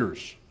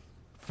motivators.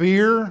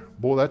 Fear.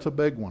 Boy, that's a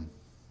big one.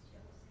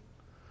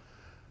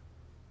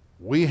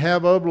 We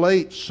have of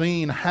late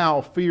seen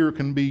how fear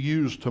can be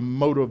used to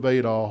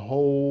motivate a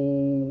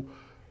whole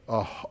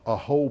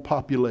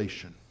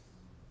population.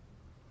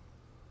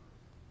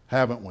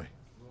 Haven't we?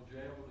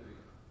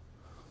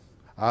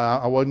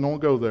 I wasn't going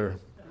to go there.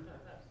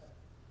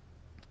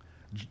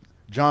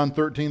 John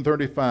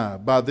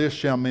 13:35. By this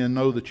shall men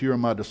know that you are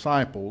my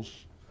disciples.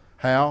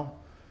 How?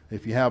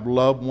 If you have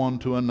love one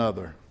to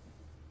another.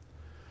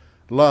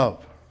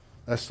 Love.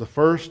 That's the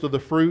first of the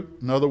fruit.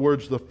 In other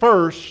words, the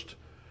first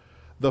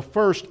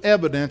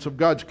evidence of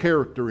God's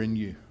character in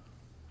you.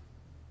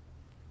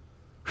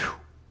 Whew.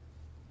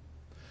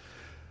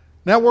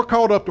 Now we're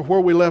caught up to where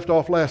we left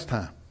off last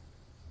time.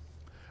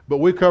 But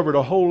we covered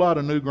a whole lot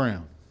of new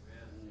ground.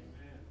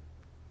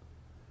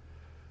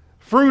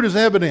 Fruit is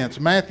evidence.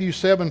 Matthew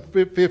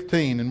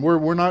 7:15. And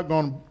we're not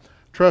going to,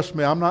 trust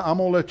me, I'm going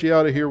to let you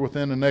out of here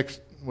within the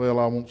next, well,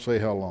 I won't say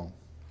how long.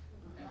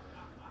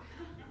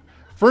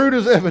 Fruit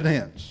is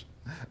evidence.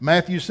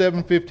 Matthew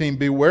 7:15.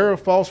 Beware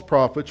of false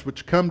prophets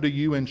which come to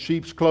you in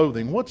sheep's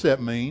clothing. What's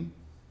that mean?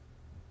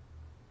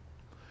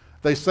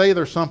 They say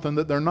they're something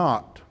that they're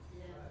not.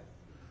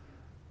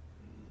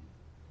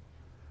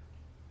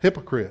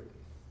 Hypocrite.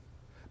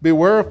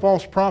 Beware of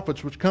false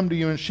prophets which come to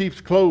you in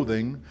sheep's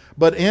clothing,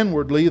 but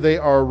inwardly they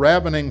are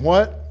ravening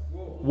what?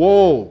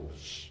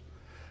 Wolves.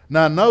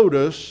 Now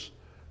notice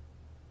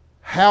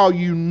how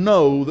you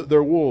know that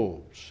they're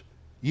wolves.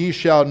 Ye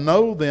shall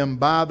know them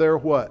by their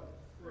what?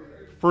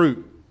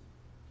 Fruit.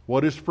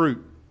 What is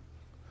fruit?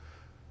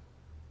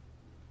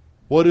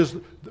 We're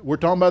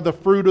talking about the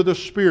fruit of the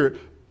Spirit.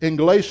 In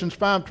Galatians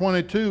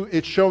 5:22,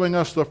 it's showing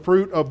us the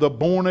fruit of the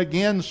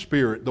born-again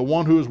spirit, the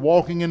one who is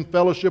walking in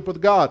fellowship with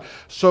God.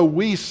 So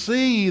we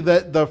see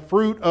that the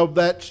fruit of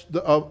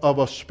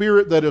a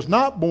spirit that is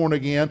not born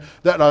again,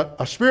 that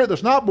a spirit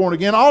that's not born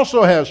again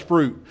also has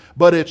fruit,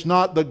 but it's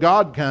not the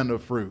God kind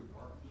of fruit.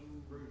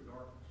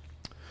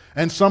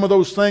 And some of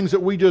those things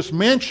that we just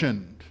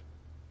mentioned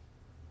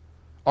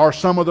are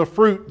some of the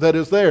fruit that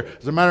is there.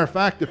 As a matter of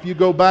fact, if you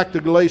go back to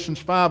Galatians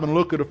 5 and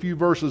look at a few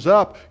verses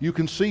up, you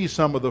can see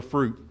some of the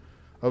fruit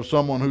of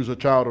someone who's a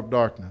child of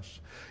darkness.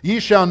 Ye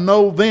shall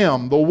know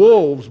them, the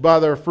wolves, by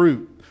their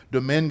fruit.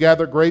 Do men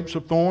gather grapes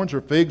of thorns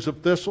or figs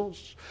of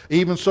thistles?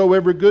 Even so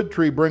every good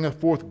tree bringeth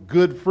forth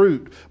good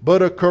fruit,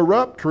 but a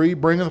corrupt tree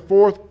bringeth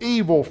forth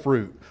evil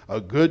fruit. A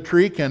good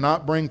tree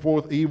cannot bring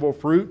forth evil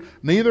fruit,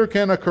 neither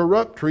can a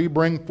corrupt tree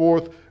bring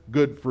forth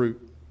good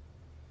fruit.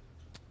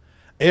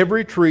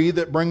 Every tree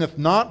that bringeth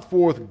not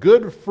forth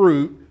good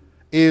fruit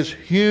is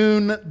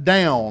hewn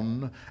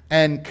down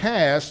and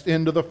cast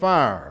into the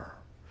fire.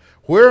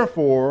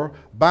 Wherefore,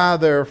 by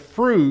their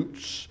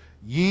fruits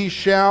ye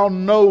shall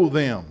know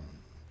them.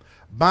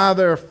 By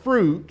their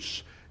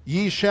fruits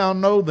ye shall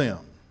know them.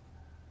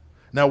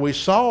 Now we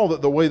saw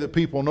that the way that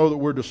people know that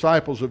we're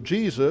disciples of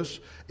Jesus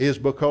is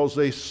because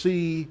they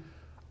see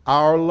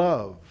our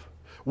love.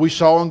 We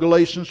saw in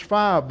Galatians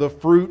 5 the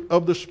fruit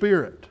of the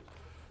Spirit,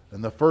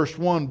 and the first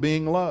one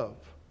being love.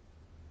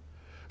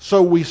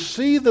 So we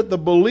see that the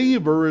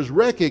believer is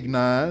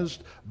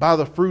recognized by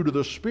the fruit of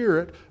the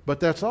Spirit, but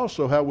that's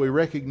also how we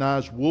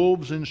recognize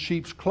wolves in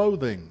sheep's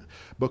clothing,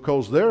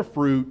 because their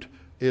fruit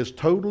is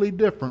totally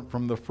different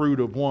from the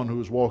fruit of one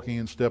who is walking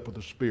in step with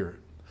the Spirit.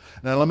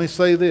 Now let me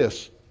say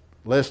this,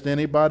 lest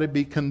anybody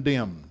be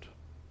condemned.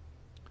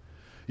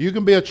 You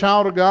can be a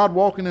child of God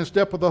walking in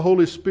step with the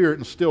Holy Spirit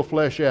and still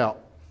flesh out.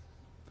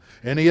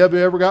 Any of you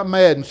ever got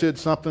mad and said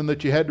something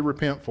that you had to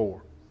repent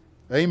for?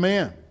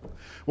 Amen.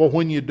 Well,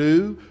 when you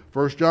do,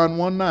 1 John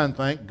 1:9,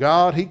 thank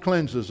God He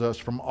cleanses us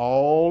from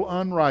all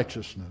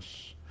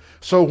unrighteousness.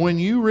 So when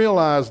you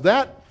realize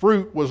that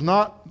fruit was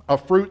not a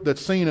fruit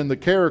that's seen in the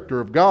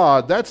character of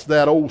God, that's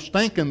that old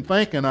stinking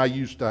thinking I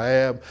used to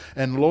have,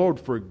 and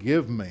Lord,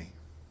 forgive me.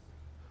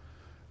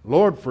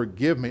 Lord,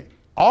 forgive me.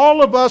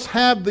 All of us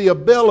have the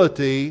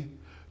ability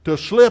to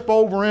slip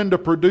over into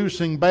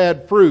producing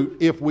bad fruit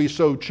if we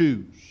so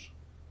choose.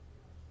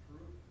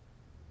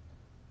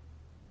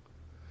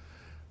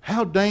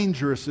 How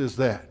dangerous is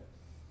that?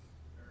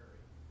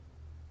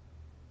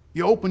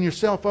 You open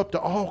yourself up to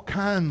all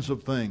kinds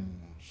of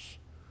things.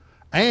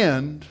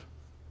 And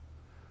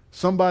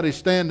somebody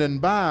standing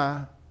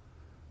by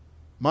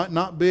might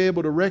not be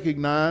able to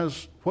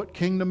recognize what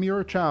kingdom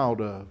you're a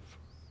child of.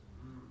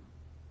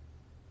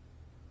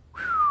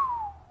 Whew.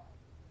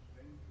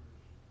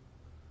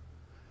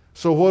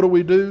 So what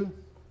do?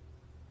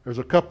 There's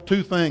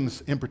two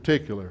things in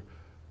particular.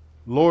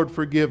 Lord,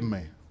 forgive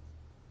me.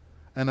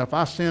 And if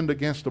I sinned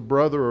against a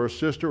brother or a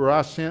sister, or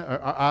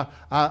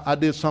I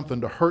did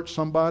something to hurt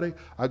somebody,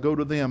 I go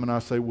to them and I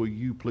say, will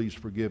you please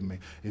forgive me?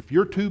 If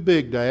you're too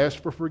big to ask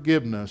for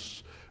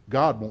forgiveness,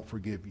 God won't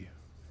forgive you.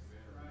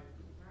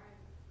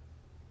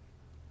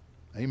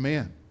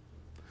 Amen.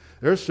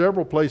 There's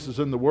several places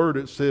in the Word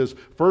it says,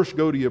 first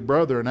go to your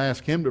brother and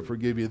ask him to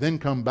forgive you, then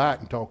come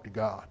back and talk to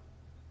God.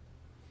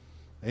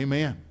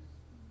 Amen.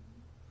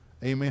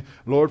 Amen.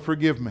 Lord,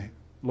 forgive me.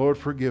 Lord,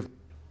 forgive me.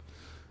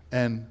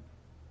 And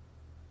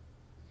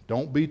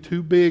don't be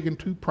too big and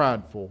too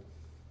prideful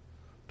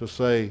to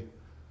say,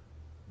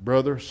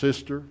 brother,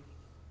 sister,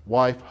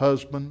 wife,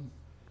 husband,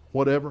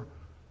 whatever,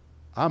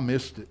 I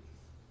missed it.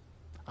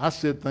 I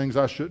said things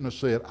I shouldn't have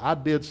said. I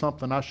did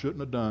something I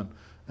shouldn't have done,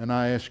 and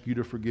I ask you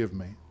to forgive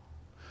me.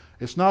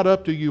 It's not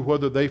up to you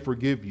whether they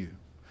forgive you.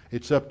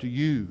 It's up to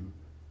you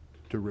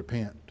to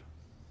repent.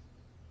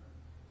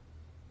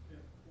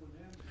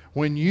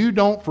 When you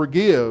don't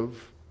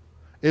forgive,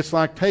 it's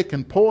like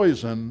taking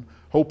poison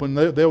hoping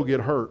they'll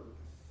get hurt.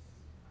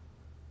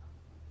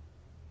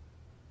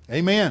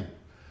 Amen.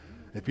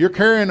 If you're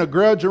carrying a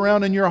grudge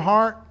around in your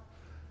heart,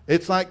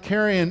 it's like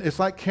carrying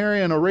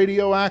a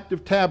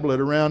radioactive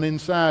tablet around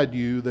inside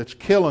you that's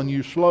killing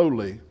you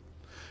slowly.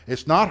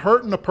 It's not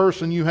hurting the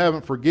person you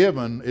haven't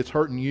forgiven, it's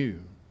hurting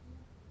you.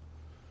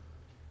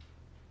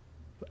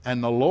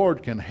 And the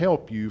Lord can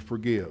help you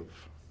forgive.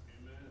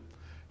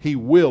 He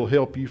will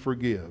help you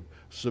forgive.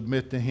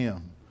 Submit to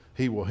Him.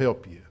 He will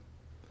help you.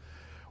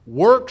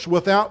 Works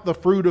without the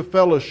fruit of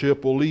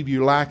fellowship will leave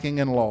you lacking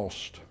and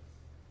lost.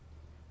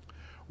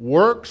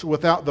 Works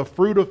without the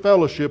fruit of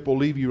fellowship will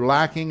leave you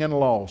lacking and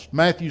lost.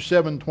 Matthew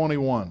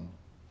 7:21.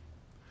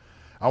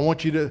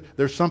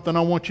 There's something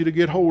I want you to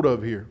get hold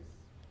of here.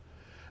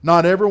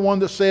 Not everyone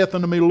that saith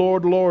unto me,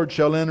 Lord, Lord,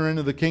 shall enter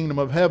into the kingdom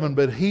of heaven,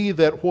 but he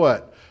that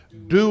what?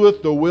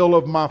 Doeth the will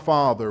of my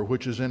Father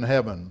which is in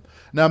heaven.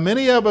 Now,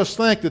 many of us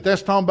think that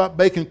that's talking about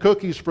baking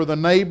cookies for the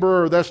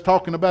neighbor, or that's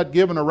talking about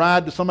giving a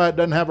ride to somebody that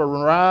doesn't have a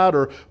ride,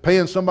 or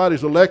paying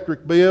somebody's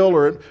electric bill,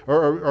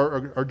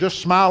 or just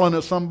smiling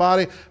at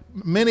somebody.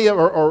 Many of,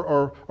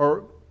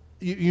 or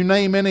you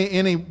name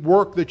any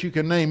work that you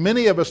can name.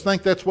 Many of us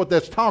think that's what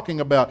that's talking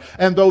about.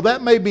 And though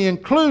that may be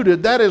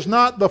included, that is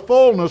not the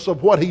fullness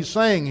of what he's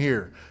saying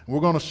here. We're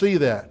going to see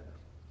that.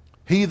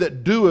 He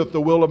that doeth the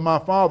will of my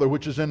Father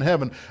which is in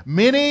heaven.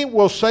 Many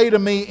will say to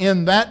me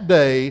in that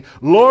day,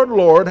 Lord,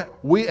 Lord,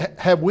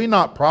 have we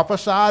not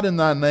prophesied in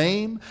thy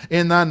name?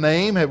 In thy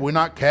name have we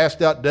not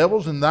cast out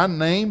devils? In thy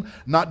name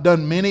not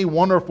done many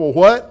wonderful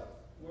what?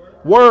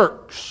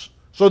 Works.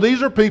 So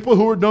these are people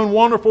who are doing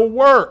wonderful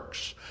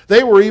works.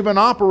 They were even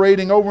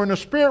operating over in the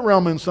spirit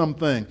realm in some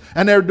things.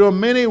 And they're doing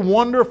many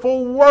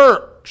wonderful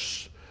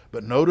works.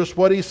 But notice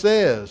what he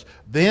says.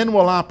 Then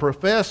will I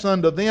profess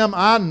unto them,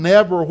 I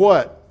never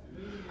what?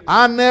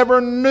 I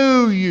never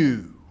knew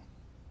you.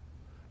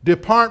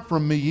 Depart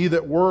from me, ye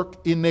that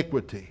work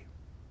iniquity.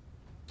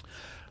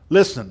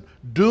 Listen,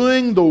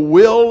 doing the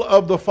will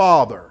of the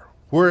Father.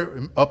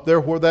 Where up there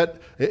where that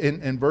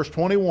in verse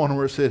 21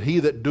 where it said, he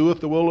that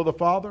doeth the will of the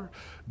Father.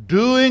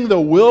 Doing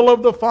the will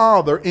of the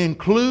Father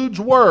includes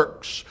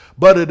works,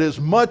 but it is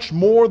much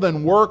more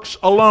than works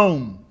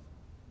alone.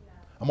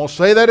 I'm going to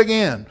say that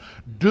again.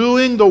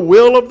 Doing the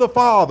will of the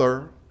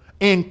Father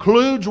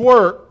includes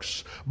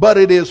works, but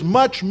it is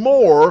much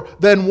more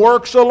than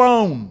works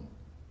alone.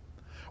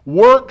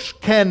 Works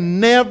can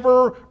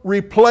never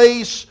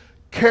replace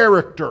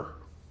character.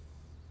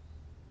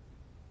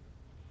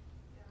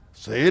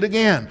 Say it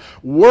again.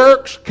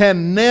 Works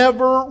can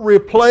never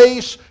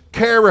replace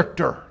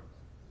character.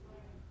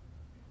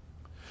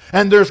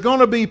 And there's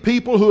going to be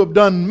people who have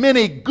done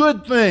many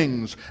good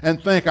things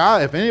and think,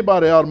 if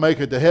anybody ought to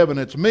make it to heaven,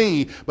 it's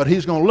me. But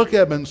he's going to look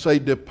at them and say,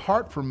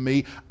 depart from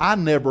me, I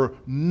never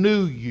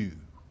knew you.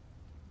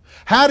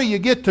 How do you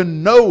get to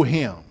know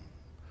Him?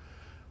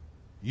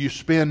 You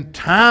spend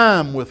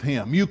time with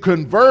Him. You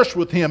converse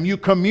with Him. You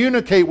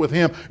communicate with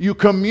Him. You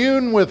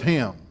commune with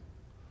Him.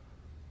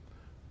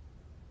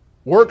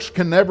 Works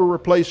can never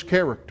replace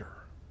character.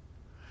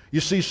 You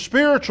see,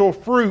 spiritual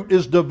fruit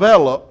is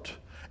developed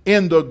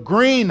in the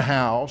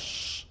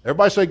greenhouse.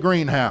 Everybody say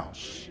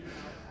greenhouse.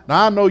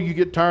 Now I know you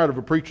get tired of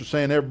a preacher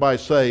saying everybody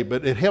say,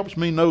 but it helps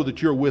me know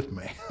that you're with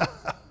me.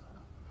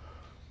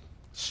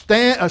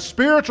 A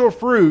spiritual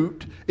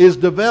fruit is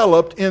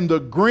developed in the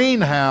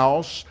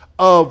greenhouse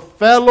of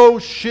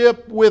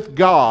fellowship with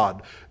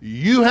God.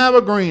 You have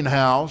a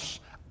greenhouse.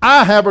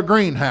 I have a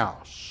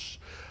greenhouse.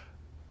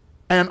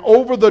 And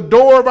over the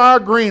door of our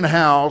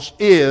greenhouse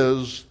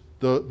is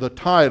the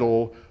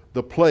title,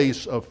 the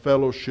place of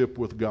fellowship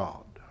with God.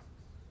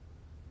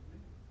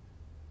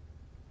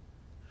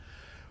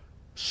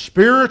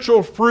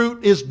 Spiritual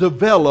fruit is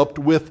developed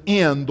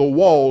within the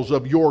walls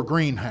of your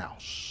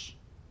greenhouse.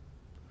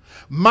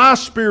 My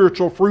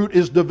spiritual fruit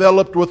is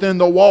developed within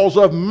the walls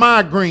of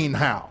my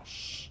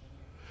greenhouse.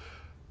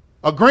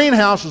 A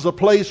greenhouse is a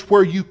place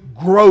where you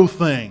grow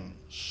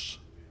things.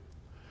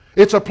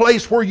 It's a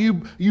place where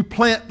you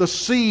plant the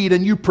seed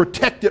and you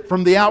protect it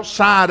from the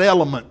outside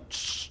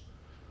elements.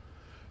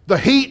 The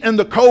heat and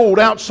the cold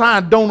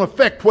outside don't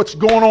affect what's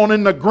going on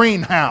in the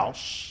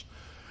greenhouse.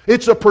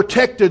 It's a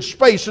protected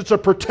space. It's a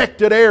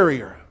protected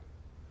area.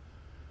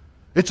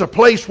 It's a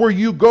place where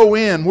you go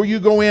in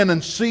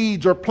and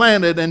seeds are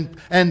planted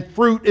and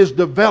fruit is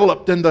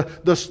developed and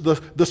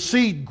the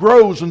seed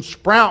grows and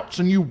sprouts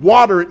and you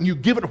water it and you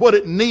give it what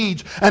it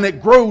needs and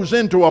it grows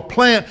into a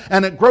plant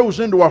and it grows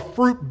into a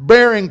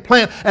fruit-bearing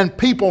plant and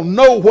people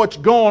know what's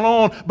going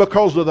on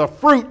because of the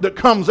fruit that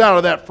comes out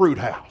of that fruit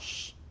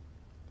house,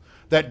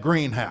 that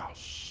greenhouse.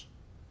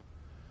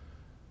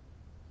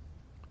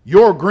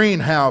 Your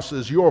greenhouse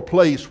is your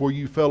place where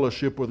you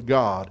fellowship with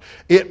God.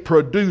 It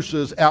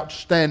produces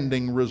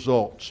outstanding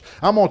results.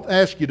 I'm going to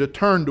ask you to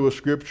turn to a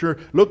scripture.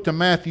 Look to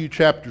Matthew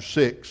chapter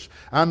 6.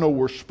 I know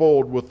we're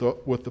spoiled with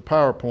the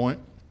PowerPoint,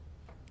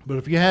 but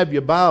if you have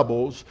your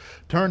Bibles,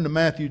 turn to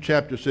Matthew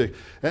chapter 6.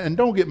 And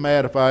don't get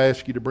mad if I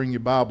ask you to bring your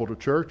Bible to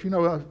church. You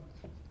know,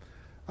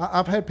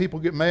 I've had people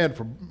get mad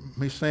for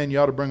me saying you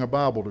ought to bring a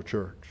Bible to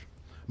church.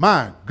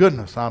 My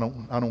goodness, I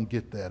don't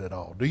get that at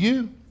all. Do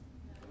you?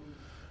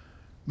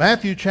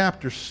 Matthew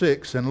chapter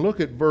 6, and look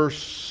at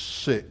verse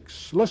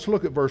 6. Let's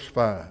look at verse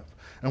 5.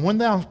 And when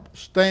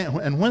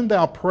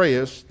thou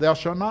prayest, thou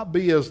shalt not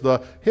be as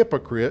the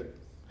hypocrite.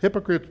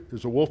 Hypocrite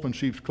is a wolf in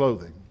sheep's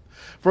clothing.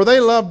 For they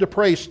love to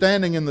pray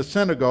standing in the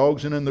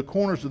synagogues and in the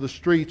corners of the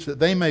streets, that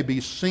they may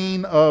be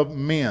seen of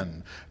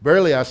men.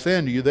 Verily I say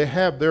unto you, they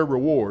have their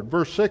reward.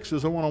 Verse 6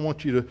 is the one I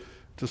want you to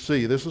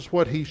see. This is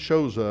what he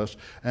shows us.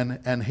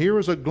 And here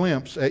is a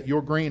glimpse at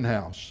your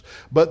greenhouse.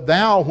 But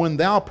thou, when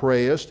thou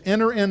prayest,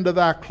 enter into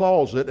thy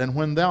closet, and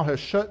when thou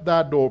hast shut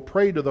thy door,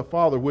 pray to the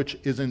Father which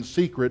is in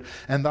secret,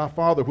 and thy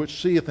Father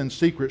which seeth in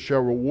secret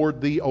shall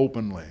reward thee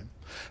openly.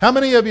 How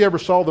many of you ever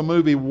saw the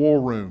movie War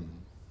Room?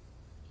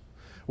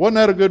 Wasn't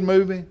that a good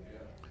movie?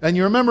 And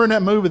you remember in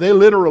that movie they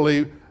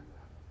literally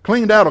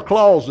cleaned out a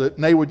closet,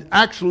 and they would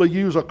actually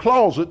use a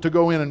closet to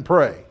go in and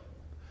pray.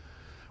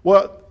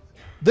 Well,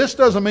 this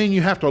doesn't mean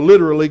you have to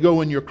literally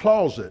go in your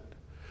closet,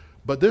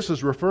 but this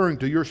is referring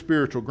to your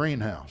spiritual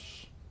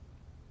greenhouse.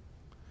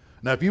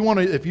 Now, if you want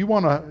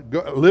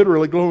to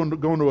literally go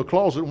into a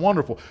closet,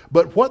 wonderful.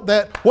 But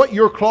what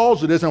your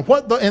closet is, and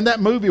in that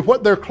movie,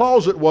 what their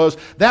closet was,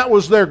 that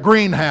was their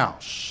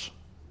greenhouse.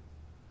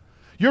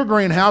 Your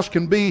greenhouse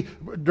can be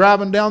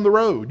driving down the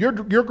road.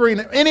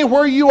 Your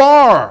anywhere you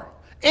are.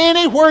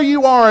 Anywhere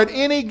you are at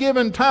any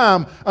given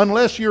time,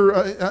 unless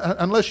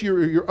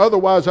you're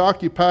otherwise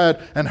occupied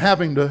and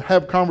having to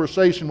have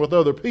conversation with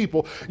other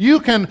people, you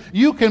can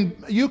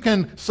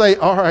say,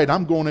 all right,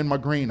 I'm going in my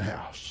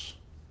greenhouse.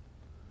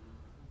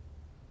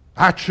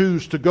 I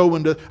choose to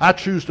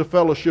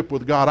fellowship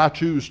with God. I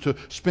choose to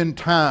spend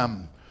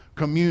time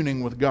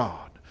communing with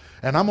God.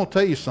 And I'm going to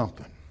tell you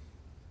something.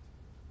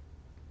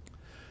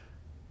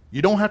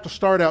 You don't have to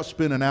start out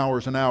spending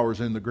hours and hours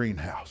in the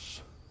greenhouse.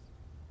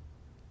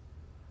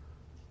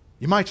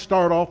 You might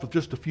start off with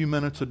just a few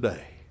minutes a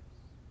day.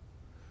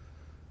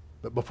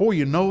 But before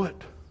you know it,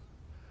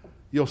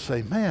 you'll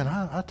say, man,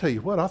 I tell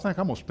you what, I think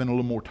I'm going to spend a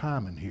little more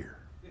time in here.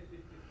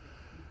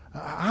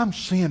 I'm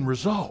seeing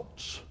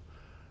results.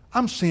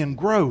 I'm seeing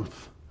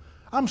growth.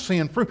 I'm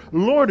seeing fruit. The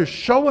Lord is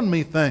showing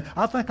me things.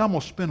 I think I'm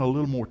going to spend a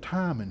little more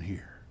time in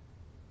here.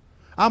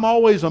 I'm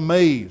always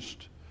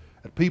amazed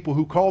at people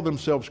who call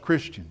themselves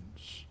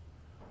Christians,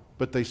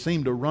 but they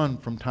seem to run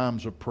from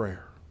times of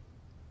prayer.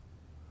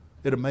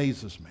 It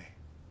amazes me.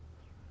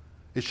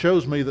 It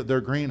shows me that their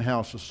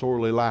greenhouse is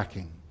sorely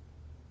lacking.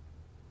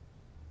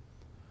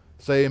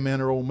 Say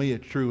amen, or old me,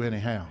 it's true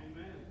anyhow.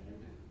 Amen.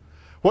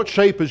 What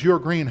shape is your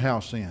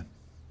greenhouse in?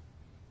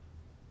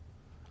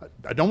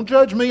 Don't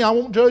judge me, I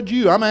won't judge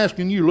you. I'm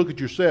asking you, look at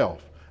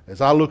yourself as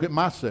I look at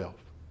myself.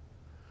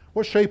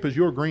 What shape is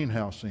your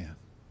greenhouse in?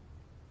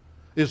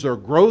 Is there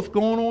growth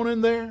going on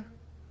in there?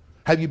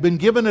 Have you been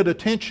giving it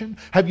attention?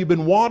 Have you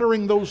been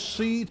watering those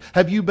seeds?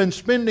 Have you been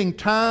spending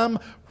time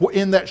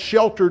in that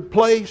sheltered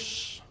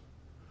place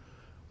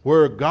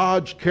where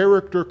God's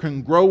character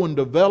can grow and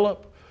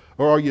develop?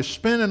 Or are you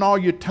spending all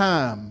your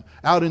time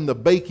out in the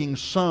baking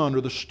sun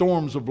or the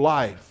storms of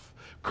life,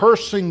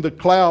 cursing the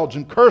clouds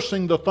and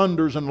cursing the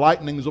thunders and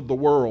lightnings of the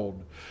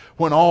world,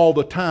 when all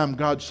the time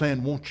God's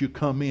saying, won't you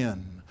come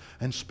in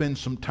and spend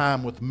some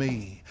time with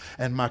me,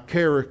 and my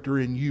character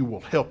in you will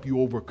help you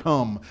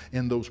overcome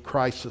in those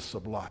crises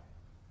of life.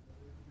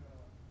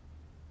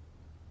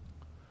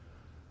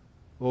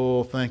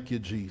 Oh, thank you,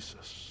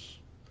 Jesus.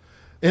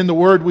 In the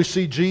Word, we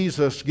see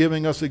Jesus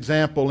giving us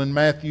example. In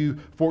Matthew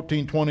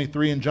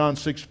 14:23 and John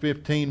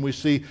 6:15, we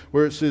see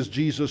where it says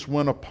Jesus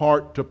went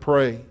apart to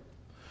pray.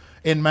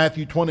 In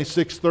Matthew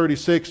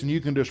 26:36, and you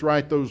can just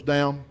write those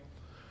down.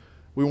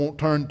 We won't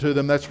turn to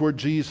them. That's where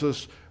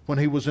Jesus, when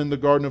he was in the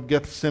Garden of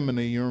Gethsemane.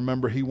 You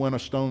remember he went a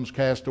stone's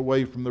cast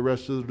away from the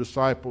rest of the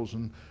disciples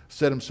and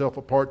set himself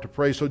apart to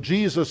pray. So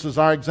Jesus is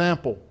our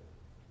example.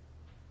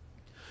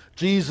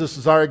 Jesus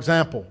is our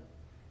example.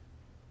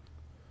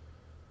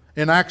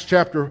 In Acts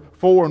chapter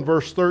 4 and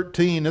verse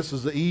 13, this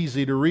is the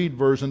easy to read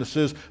version. It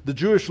says, the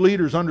Jewish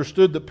leaders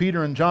understood that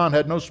Peter and John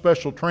had no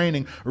special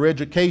training or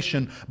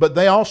education, but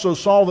they also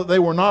saw that they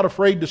were not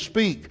afraid to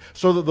speak.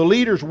 So that the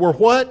leaders were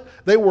what?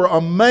 They were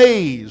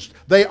amazed.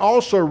 They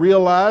also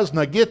realized,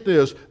 now get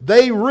this,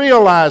 they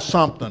realized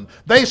something.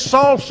 They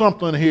saw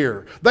something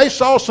here. They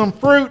saw some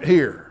fruit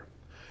here.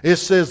 It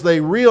says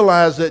they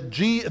realized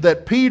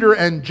that Peter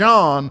and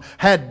John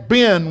had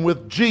been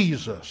with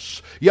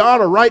Jesus. You ought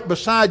to write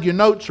beside your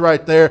notes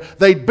right there,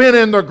 they'd been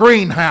in the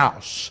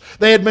greenhouse.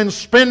 They had been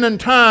spending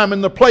time in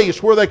the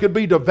place where they could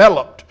be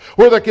developed,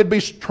 where they could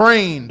be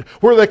trained,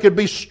 where they could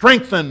be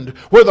strengthened,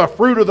 where the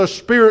fruit of the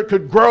Spirit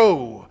could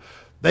grow.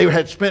 They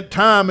had spent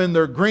time in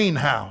their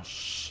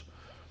greenhouse.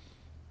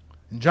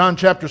 In John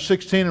chapter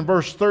 16 and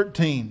verse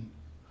 13,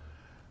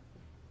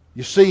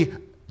 you see,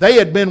 they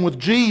had been with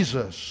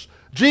Jesus.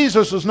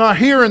 Jesus is not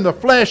here in the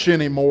flesh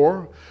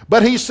anymore,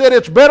 but he said,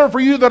 it's better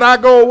for you that I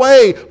go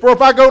away, for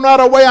if I go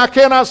not away, I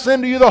cannot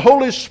send to you the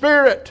Holy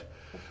Spirit.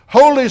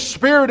 Holy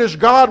Spirit is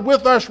God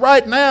with us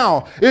right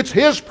now. It's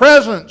His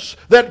presence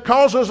that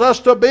causes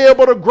us to be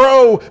able to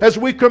grow as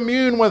we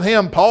commune with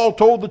Him. Paul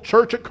told the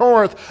church at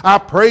Corinth, I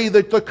pray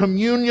that the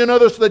communion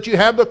of this, that you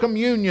have the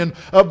communion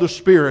of the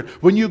Spirit.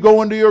 When you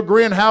go into your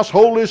greenhouse,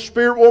 Holy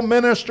Spirit will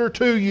minister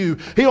to you.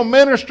 He'll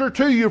minister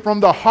to you from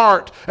the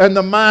heart and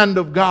the mind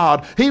of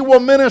God. He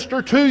will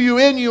minister to you,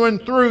 in you, and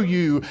through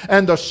you.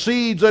 And the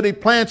seeds that He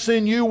plants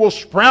in you will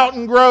sprout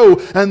and grow,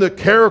 and the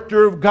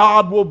character of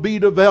God will be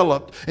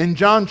developed. In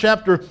John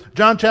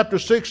chapter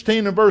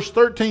 16 and verse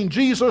 13,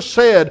 Jesus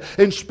said,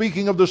 in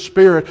speaking of the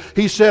Spirit,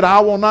 He said,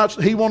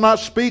 He will not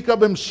speak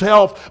of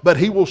Himself, but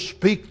He will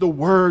speak the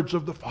words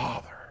of the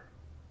Father.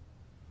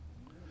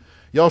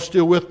 Y'all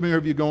still with me, or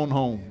have you gone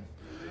home?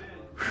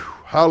 Whew,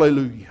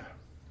 hallelujah.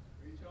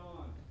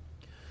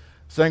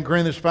 2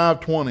 Corinthians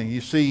 5:20, you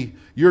see,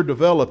 you're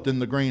developed in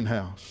the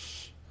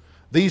greenhouse.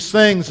 These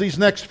things, these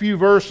next few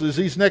verses,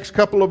 these next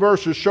couple of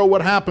verses show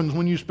what happens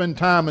when you spend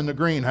time in the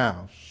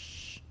greenhouse.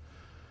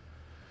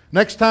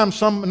 Next time,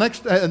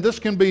 and this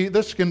can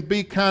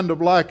be kind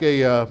of like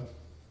a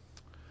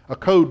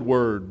code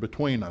word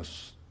between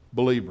us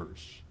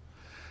believers.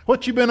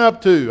 What you been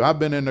up to? I've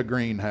been in the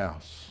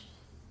greenhouse.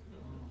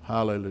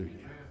 Hallelujah.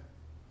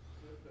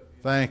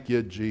 Thank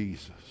you,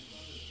 Jesus.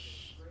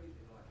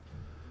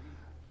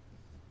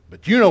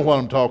 But you know what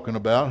I'm talking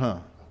about, huh?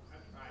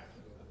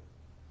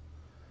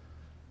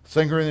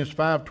 2 Corinthians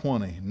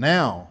 5:20.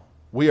 Now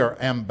we are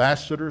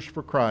ambassadors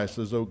for Christ,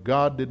 as though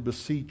God did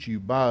beseech you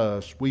by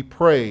us. We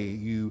pray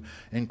you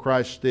in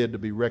Christ's stead to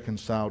be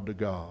reconciled to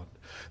God.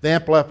 The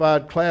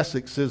Amplified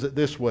Classic says it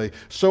this way: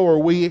 So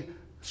we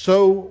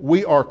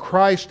are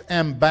Christ's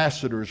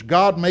ambassadors,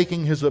 God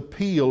making His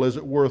appeal, as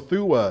it were,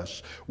 through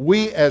us.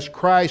 We, as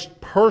Christ's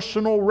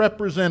personal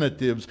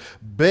representatives,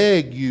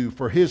 beg you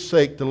for His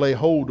sake to lay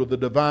hold of the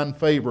divine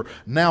favor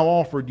now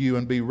offered you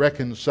and be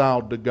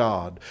reconciled to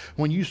God.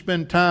 When you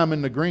spend time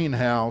in the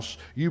greenhouse,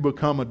 you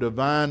become a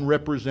divine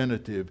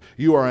representative.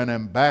 You are an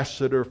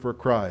ambassador for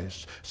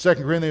Christ. 2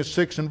 Corinthians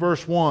 6 and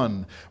verse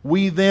 1,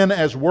 we then,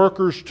 as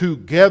workers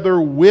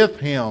together with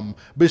Him,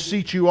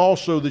 beseech you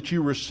also that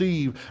you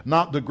receive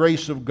not the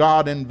grace of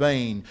God in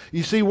vain.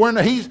 You see, he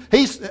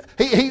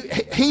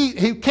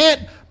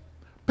can't.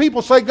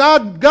 People say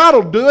God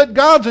will do it.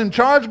 God's in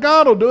charge.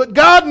 God will do it.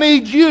 God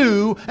needs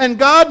you, and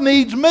God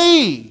needs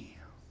me.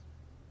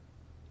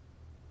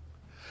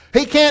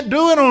 He can't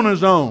do it on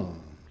His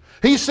own.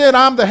 He said,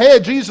 "I'm the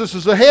head." Jesus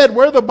is the head.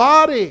 We're the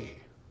body.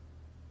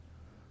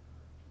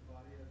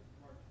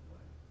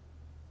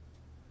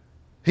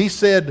 He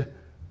said,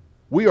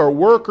 we are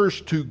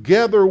workers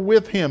together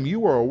with Him.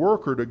 You are a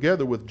worker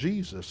together with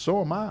Jesus.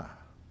 So am I.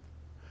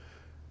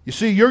 You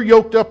see, you're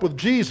yoked up with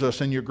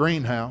Jesus in your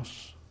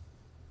greenhouse.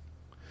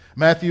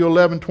 Matthew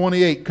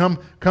 11:28,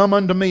 Come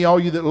unto me, all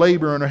you that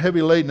labor and are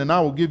heavy laden, and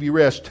I will give you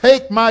rest.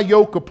 Take my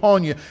yoke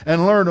upon you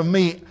and learn of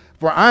me,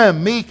 for I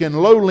am meek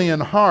and lowly in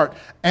heart,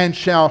 and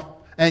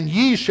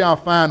ye shall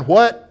find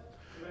what?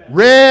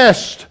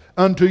 Rest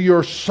unto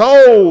your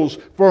souls,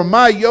 for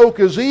my yoke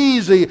is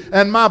easy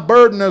and my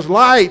burden is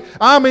light.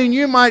 I mean,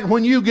 you might,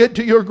 when you get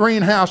to your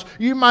greenhouse,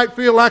 you might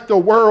feel like the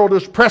world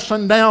is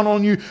pressing down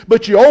on you,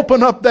 but you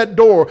open up that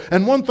door.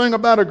 And one thing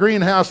about a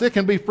greenhouse, it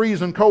can be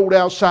freezing cold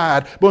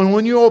outside, but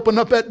when you open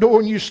up that door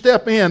and you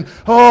step in,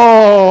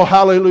 oh,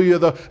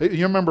 hallelujah.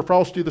 You remember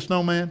Frosty the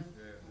Snowman?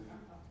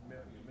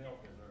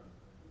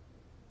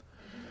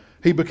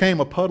 He became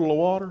a puddle of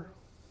water.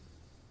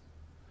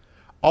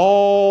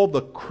 All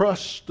the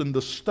crust and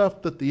the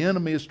stuff that the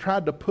enemy has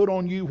tried to put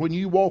on you when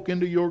you walk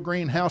into your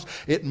greenhouse,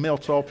 it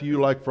melts off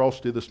you like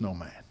Frosty the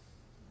Snowman.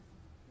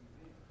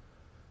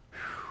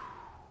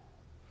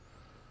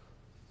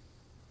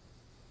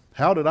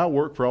 How did I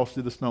work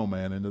Frosty the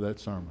Snowman into that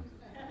sermon?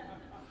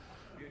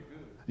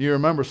 You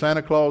remember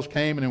Santa Claus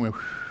came and he went,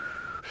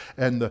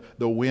 and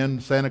the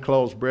wind, Santa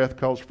Claus' breath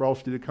caused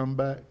Frosty to come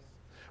back?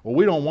 Well,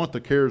 we don't want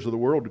the cares of the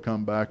world to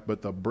come back,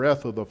 but the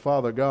breath of the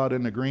Father God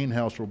in the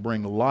greenhouse will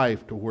bring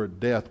life to where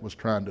death was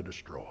trying to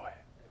destroy.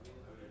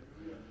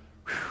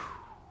 Whew.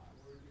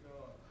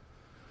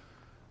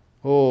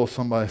 Oh,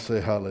 somebody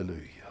say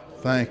hallelujah.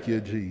 Thank you,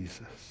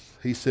 Jesus.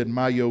 He said,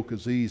 my yoke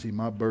is easy,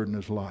 my burden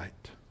is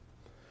light.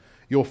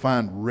 You'll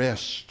find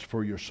rest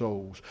for your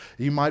souls.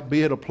 You might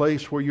be at a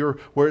place where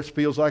it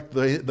feels like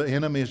the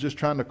enemy is just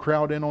trying to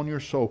crowd in on your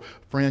soul.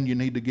 Friend, you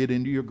need to get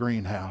into your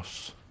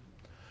greenhouse.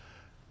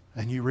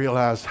 And you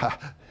realize,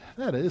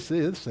 this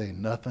ain't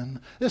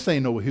nothing. This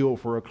ain't no hill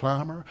for a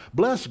climber.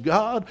 Bless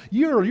God,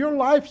 your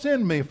life's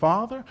in me,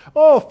 Father.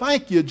 Oh,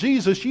 thank you,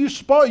 Jesus.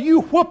 You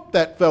whooped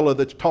that fella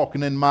that's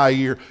talking in my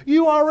ear.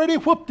 You already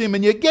whooped him,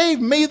 and you gave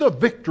me the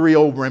victory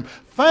over him.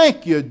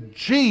 Thank you,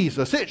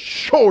 Jesus. It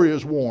sure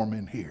is warm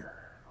in here.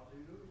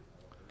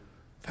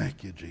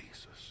 Thank you,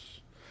 Jesus.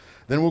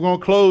 Then we're going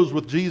to close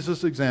with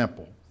Jesus'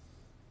 example.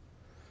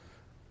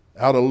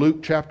 Out of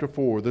Luke chapter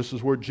 4, this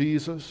is where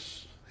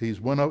Jesus, he's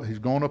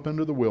gone up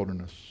into the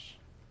wilderness.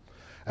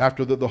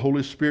 After that, the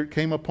Holy Spirit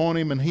came upon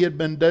him, and he had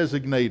been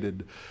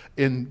designated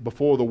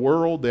before the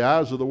world, the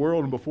eyes of the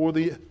world, and before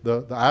the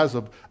eyes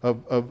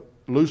of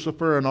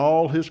Lucifer and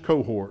all his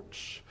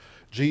cohorts.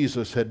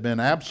 Jesus had been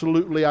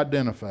absolutely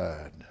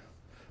identified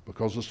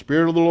because the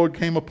Spirit of the Lord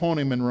came upon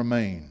him and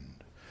remained.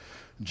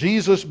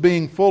 Jesus,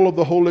 being full of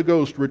the Holy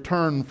Ghost,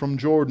 returned from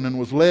Jordan and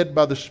was led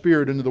by the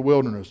Spirit into the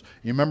wilderness.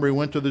 You remember he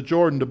went to the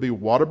Jordan to be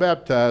water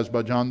baptized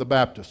by John the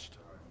Baptist.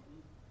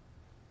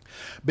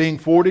 Being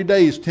 40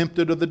 days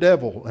tempted of the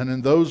devil, and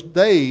in those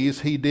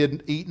days he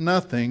did eat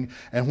nothing,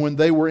 and when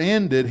they were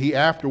ended, he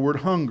afterward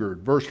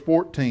hungered. Verse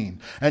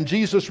 14. And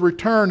Jesus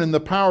returned in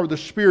the power of the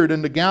Spirit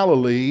into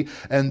Galilee,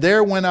 and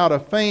there went out a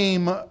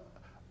fame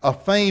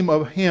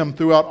of him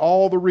throughout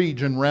all the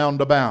region round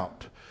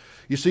about.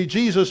 You see,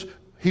 Jesus,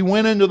 he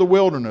went into the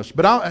wilderness.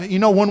 But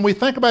when we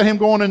think about him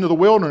going into the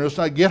wilderness,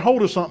 I get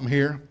hold of something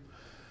here.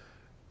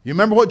 You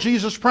remember what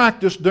Jesus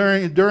practiced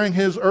during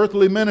his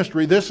earthly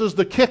ministry. This is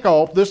the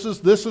kickoff. This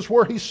is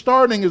where he's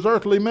starting his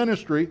earthly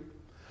ministry.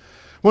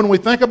 When we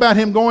think about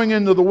him going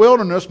into the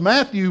wilderness,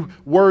 Matthew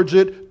words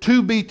it,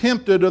 to be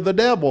tempted of the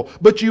devil.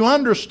 But you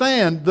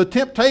understand, the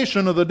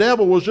temptation of the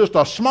devil was just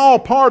a small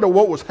part of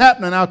what was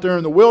happening out there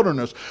in the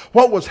wilderness.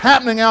 What was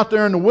happening out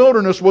there in the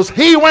wilderness was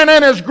he went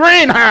in his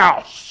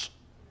greenhouse.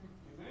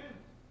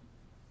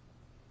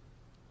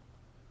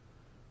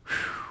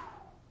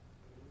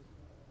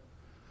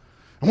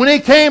 When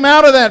he came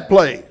out of that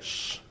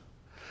place,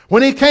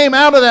 when he came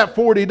out of that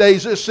 40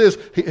 days, it says,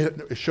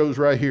 it shows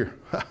right here,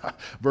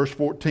 verse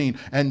 14,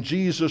 and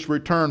Jesus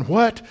returned,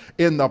 what?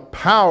 In the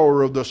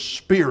power of the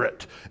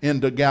Spirit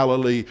into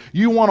Galilee.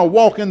 You want to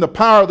walk in the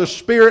power of the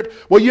Spirit?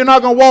 Well, you're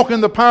not going to walk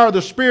in the power of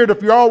the Spirit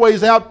if you're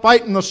always out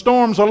fighting the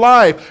storms of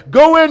life.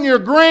 Go in your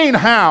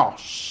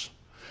greenhouse.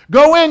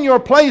 Go in your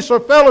place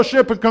of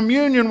fellowship and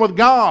communion with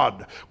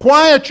God.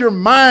 Quiet your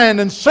mind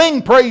and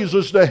sing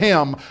praises to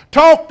Him.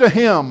 Talk to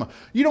Him.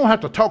 You don't have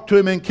to talk to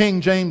Him in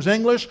King James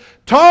English.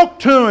 Talk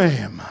to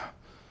Him.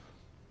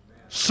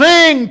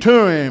 Sing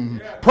to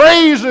Him.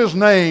 Praise His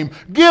name.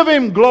 Give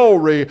Him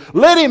glory.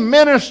 Let Him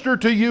minister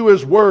to you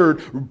His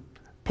Word.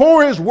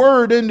 Pour His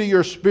Word into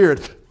your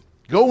spirit.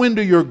 Go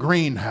into your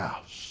greenhouse.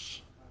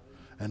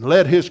 And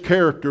let His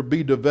character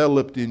be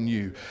developed in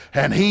you.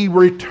 And He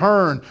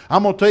returned.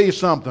 I'm going to tell you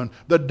something.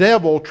 The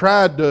devil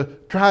tried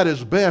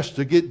his best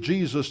to get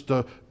Jesus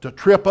to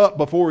trip up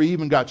before he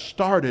even got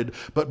started.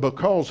 But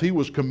because he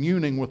was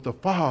communing with the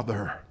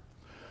Father,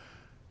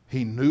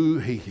 he knew,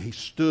 he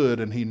stood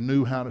and he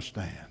knew how to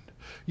stand.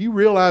 You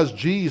realize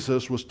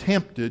Jesus was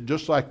tempted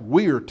just like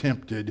we're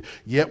tempted,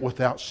 yet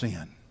without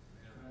sin.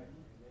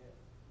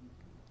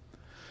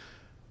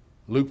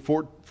 Luke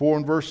 4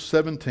 and verse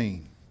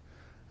 17.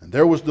 And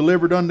there was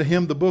delivered unto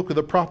him the book of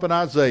the prophet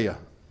Isaiah.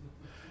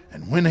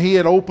 And when he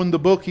had opened the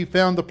book, he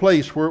found the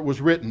place where it was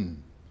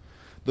written,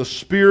 the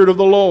Spirit of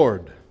the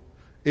Lord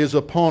is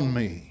upon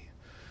me,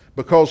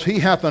 because He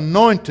hath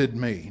anointed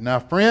me. Now,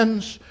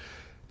 friends,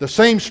 the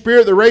same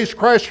Spirit that raised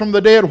Christ from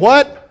the dead,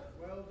 what?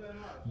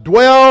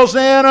 Dwells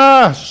in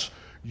us.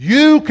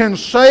 You can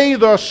say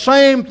the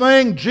same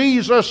thing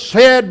Jesus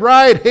said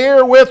right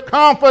here with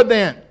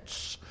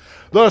confidence.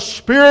 The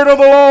Spirit of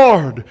the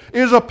Lord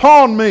is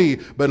upon me.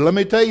 But let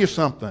me tell you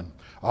something.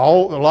 A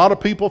lot of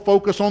people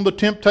focus on the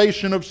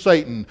temptation of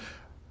Satan.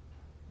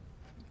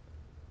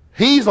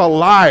 He's a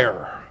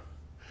liar.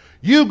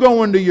 You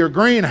go into your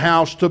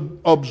greenhouse to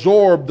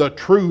absorb the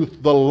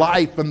truth, the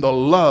life, and the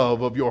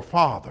love of your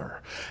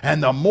Father.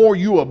 And the more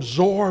you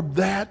absorb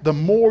that, the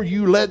more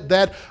you let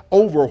that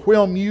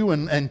overwhelm you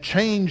and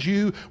change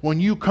you. When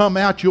you come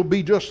out, you'll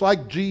be just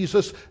like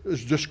Jesus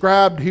is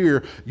described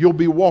here. You'll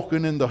be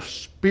walking in the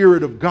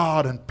Spirit of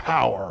God and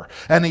power.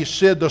 And he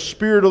said, the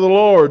Spirit of the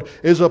Lord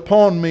is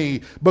upon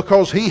me,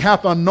 because he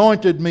hath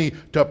anointed me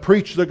to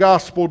preach the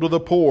gospel to the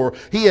poor.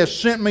 He has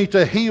sent me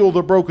to heal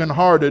the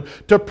brokenhearted,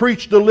 to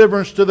preach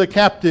deliverance to the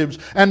captives,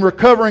 and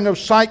recovering of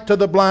sight to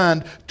the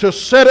blind, to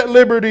set at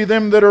liberty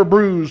them that are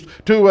bruised,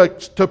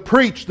 to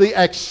preach the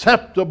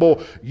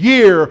acceptable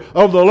year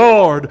of the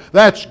Lord.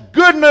 That's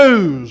good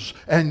news,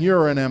 and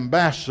you're an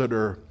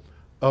ambassador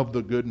of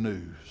the good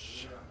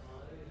news.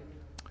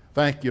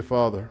 Thank you,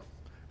 Father,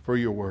 for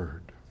your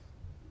word.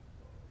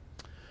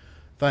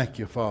 Thank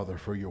you, Father,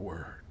 for your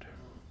word.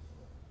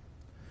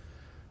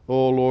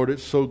 Oh, Lord,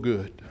 it's so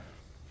good.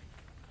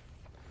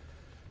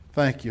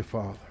 Thank you,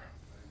 Father.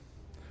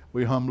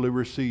 We humbly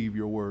receive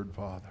your word,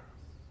 Father.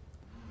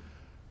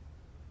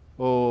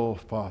 Oh,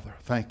 Father,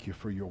 thank you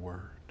for your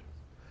word.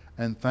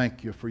 And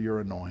thank you for your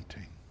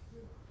anointing.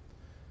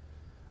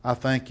 I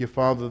thank you,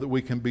 Father, that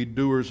we can be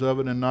doers of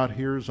it and not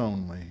hearers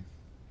only.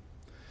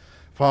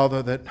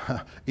 Father,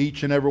 that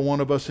each and every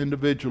one of us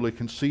individually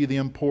can see the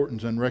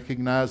importance and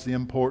recognize the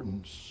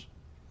importance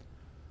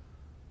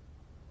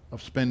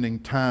of spending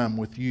time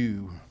with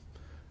you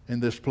in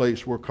this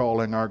place we're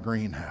calling our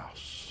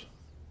greenhouse.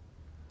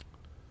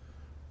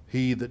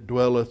 He that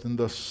dwelleth in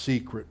the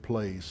secret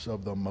place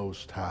of the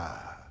Most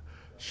High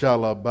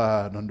shall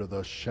abide under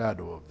the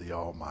shadow of the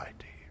Almighty.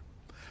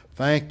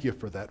 Thank you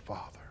for that,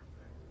 Father.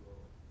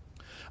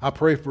 I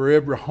pray for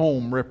every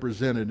home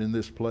represented in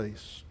this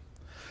place.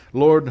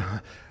 Lord,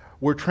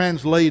 we're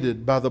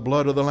translated by the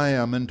blood of the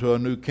Lamb into a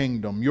new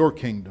kingdom, your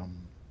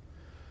kingdom.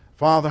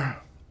 Father,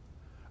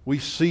 we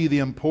see the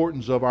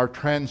importance of our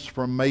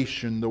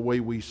transformation, the way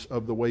we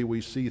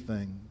see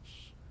things.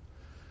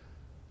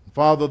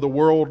 Father, the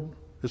world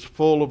is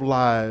full of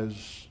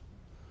lies.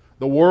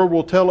 The world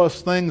will tell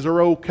us things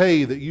are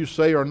okay that you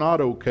say are not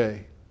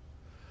okay.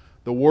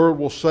 The world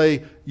will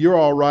say, you're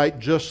all right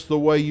just the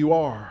way you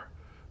are.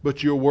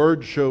 But your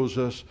word shows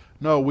us,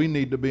 no, we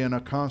need to be in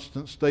a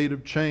constant state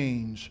of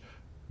change,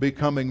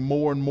 becoming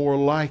more and more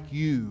like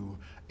you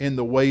in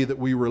the way that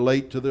we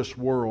relate to this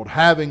world,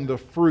 having the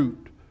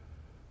fruit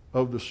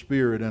of the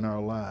Spirit in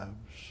our lives.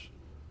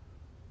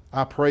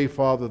 I pray,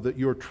 Father, that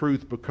your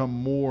truth become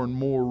more and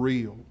more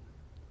real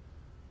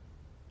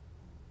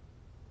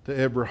to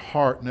every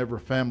heart and every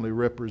family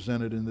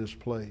represented in this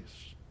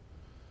place.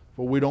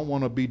 For we don't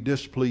want to be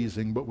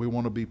displeasing, but we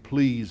want to be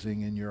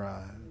pleasing in your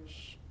eyes.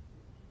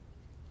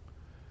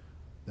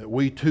 That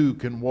we too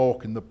can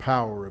walk in the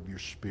power of your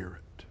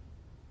Spirit.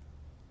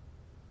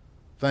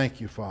 Thank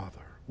you, Father.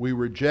 We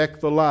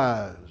reject the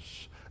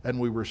lies and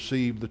we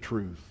receive the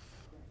truth.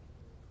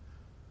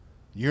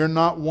 You're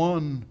not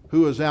one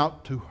who is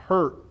out to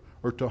hurt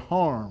or to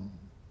harm,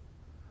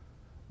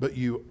 but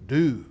you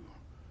do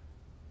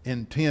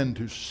intend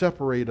to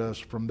separate us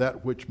from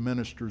that which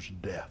ministers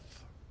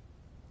death.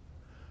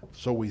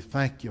 So we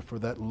thank you for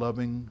that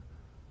loving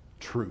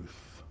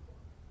truth.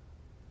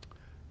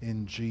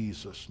 In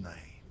Jesus' name.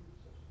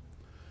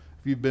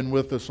 If you've been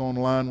with us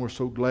online, we're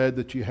so glad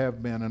that you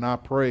have been. And I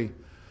pray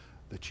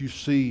that you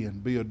see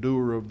and be a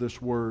doer of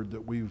this word that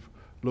we've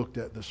looked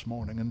at this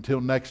morning. Until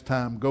next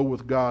time, go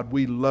with God.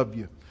 We love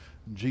you.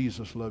 And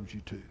Jesus loves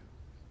you too.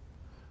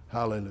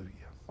 Hallelujah.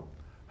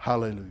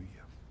 Hallelujah.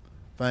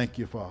 Thank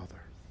you, Father.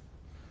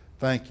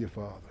 Thank you,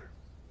 Father.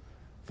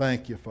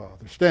 Thank you,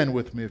 Father. Stand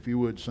with me if you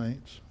would,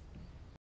 saints.